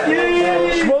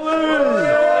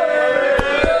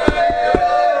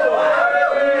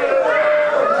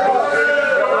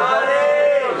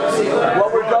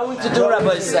 What we're going to do,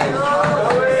 Rabbi say.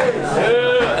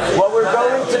 What we're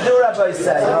going to do, Rabbi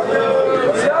say.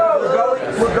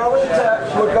 We're going to.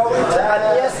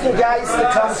 asking guys to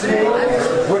come to me.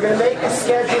 We're going to make a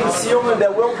schedule of Siyumim.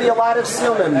 There will be a lot of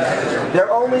Siyumim.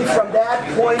 They're only from that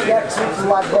point next week to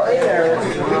Lag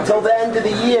Ba'er till the end of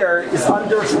the year is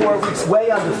under 4 weeks, way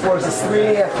under 4 weeks, it's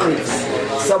 3.5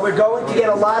 weeks. So we're going to get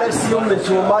a lot of Siyumim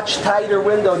into a much tighter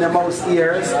window than most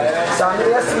years. So I'm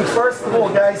asking first of all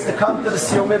guys to come to the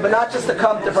Siyumim, but not just to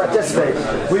come to participate.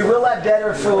 We will have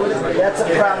better food, that's a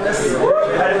promise. And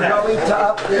we're going to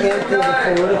up the ante of the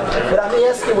food. But I'm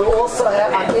asking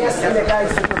the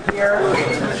guys to prepare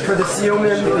for the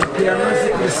Siyumim, prepare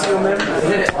music for the Siyumim.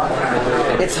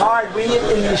 It's hard. We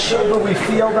in Yeshiva, we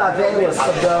feel the aveilus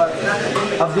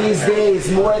of these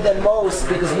days more than most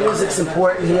because music's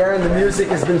important here and the music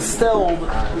has been stilled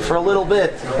for a little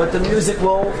bit. But the music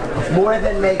will more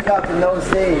than make up in those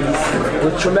days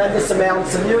with tremendous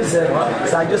amounts of music.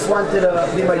 So I just wanted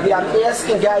to be my idea. I'm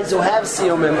asking guys who have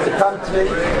Siyumim to come to me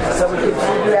so we can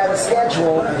figure out a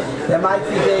schedule. There might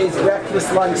be days,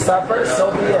 breakfast, lunch, supper,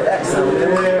 so be it, excellent.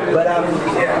 But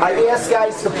I ask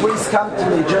guys to please come to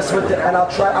me just with and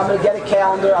I'm going to get a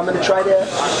calendar, I'm going to try to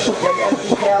get an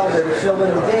empty calendar to fill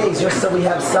in the days just so we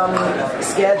have some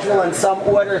schedule and some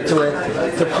order to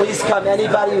it. To please come,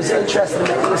 anybody who's interested in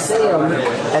making a Siyum,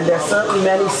 and there's certainly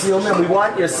many Siyumim, we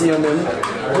want your Siyumim,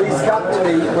 please come to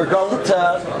me, we're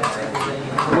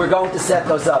going to set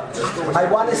those up. I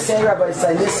want to say, Rabbi,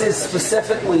 this is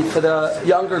specifically for the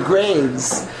younger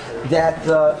grades, that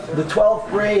the 12th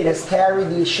grade has carried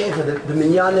the yeshiva, the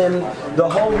minyanim, the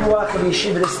whole ruach of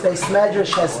yeshiva, this space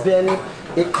medrash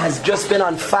has just been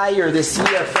on fire this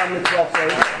year from the 12th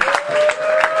grade.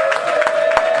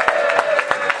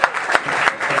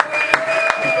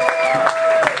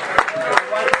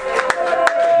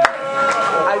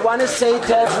 I want to say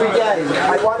to every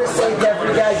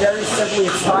guy very simply,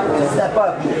 it's time to step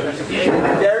up.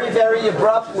 Very, very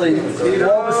abruptly,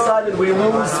 all of a sudden we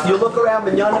lose. You look around,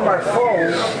 minyanim are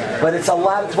full, but it's a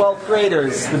lot of 12th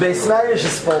graders. The base marriage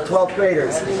is full, 12th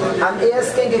graders. I'm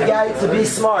asking a guy to be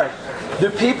smart. The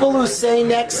people who say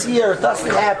next year it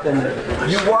doesn't happen,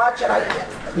 you watch, and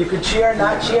you could cheer,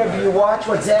 not cheer, but you watch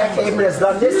what Zach Abram has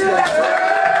done this year.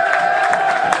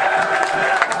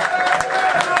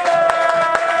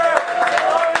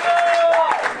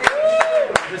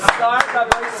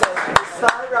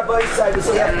 Rabbi side is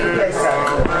after Pesach.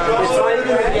 It's late in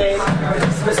the game.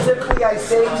 Specifically, I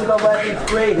say to the 11th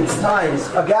grade, it's time.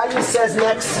 A guy who says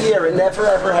next year, it never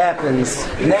ever happens.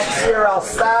 Next year I'll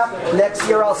stop, next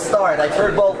year I'll start. I've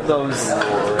heard both of those.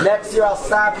 Next year I'll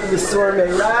stop in the Sur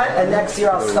Meirah, and next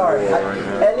year I'll start.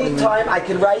 Anytime I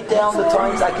can write down the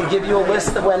times, I can give you a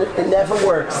list of when it never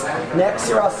works. Next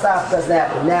year I'll stop, doesn't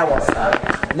happen. Now I'll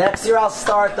start. Next year I'll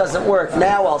start, doesn't work.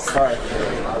 Now I'll start.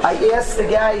 I asked the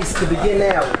guys to begin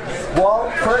now.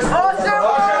 Well, first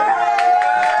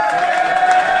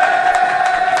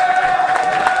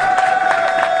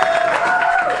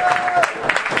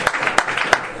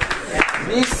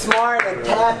be smart and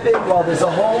tap in while there's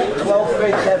a whole 12th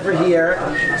grade ever here.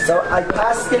 So I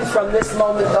paskin from this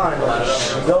moment on.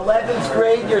 The 11th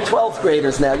grade, you're 12th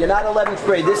graders now. You're not 11th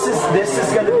grade. This is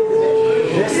going to be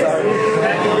this.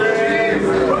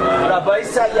 Rabbi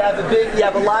said you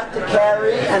have a lot to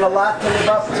carry and a lot to live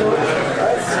up to.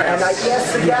 And I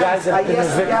ask the guys to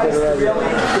really,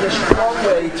 in a strong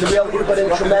way, to really put in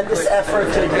tremendous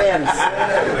effort to advance.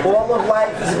 All of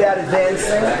life is about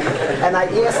advancing. And I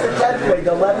ask the 10th grade,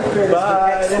 the 11th grade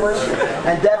has been excellent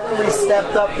and definitely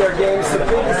stepped up their games. The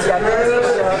previous year,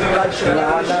 I should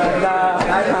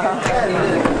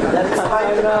that it's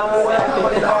time to come away and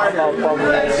put it harder.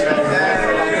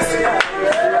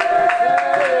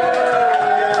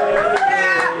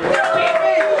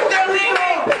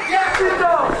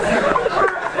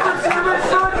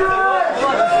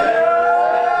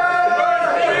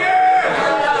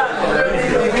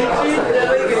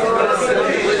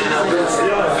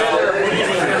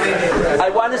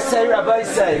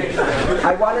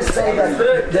 I want to say that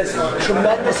there's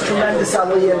tremendous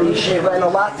aliyah in yeshiva and a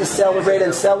lot to celebrate,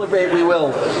 and celebrate we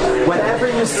will. Whenever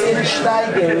you see the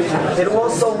steiging, it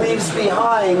also leaves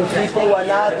behind people who are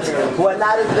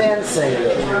not advancing,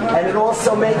 and it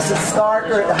also makes it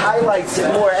starker. It highlights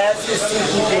it more as you see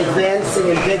people advancing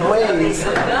in big ways.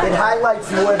 It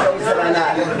highlights more those that are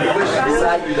not. So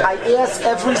I ask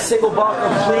every single bacher,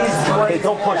 please join. Hey,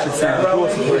 don't push it, Sam.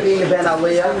 Being a ben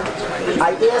aliyah.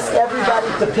 I ask everybody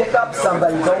to pick up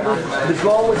somebody. The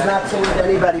goal was not to leave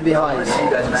anybody behind.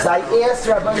 So I asked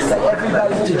Rabbi to say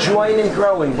everybody to join in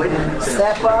growing.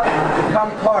 Step up,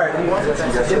 become part. In the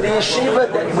yeshiva,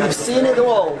 we've seen it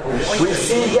all. We've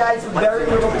seen guys with very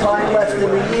little time left in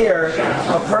the year,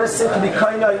 a person to be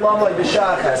kind of like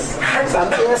b'shachas. So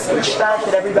I'm asking Shtart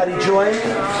that everybody join.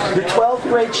 The 12th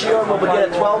grade shiur will begin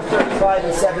at 12:35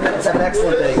 in 7 minutes. Have an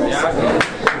excellent day.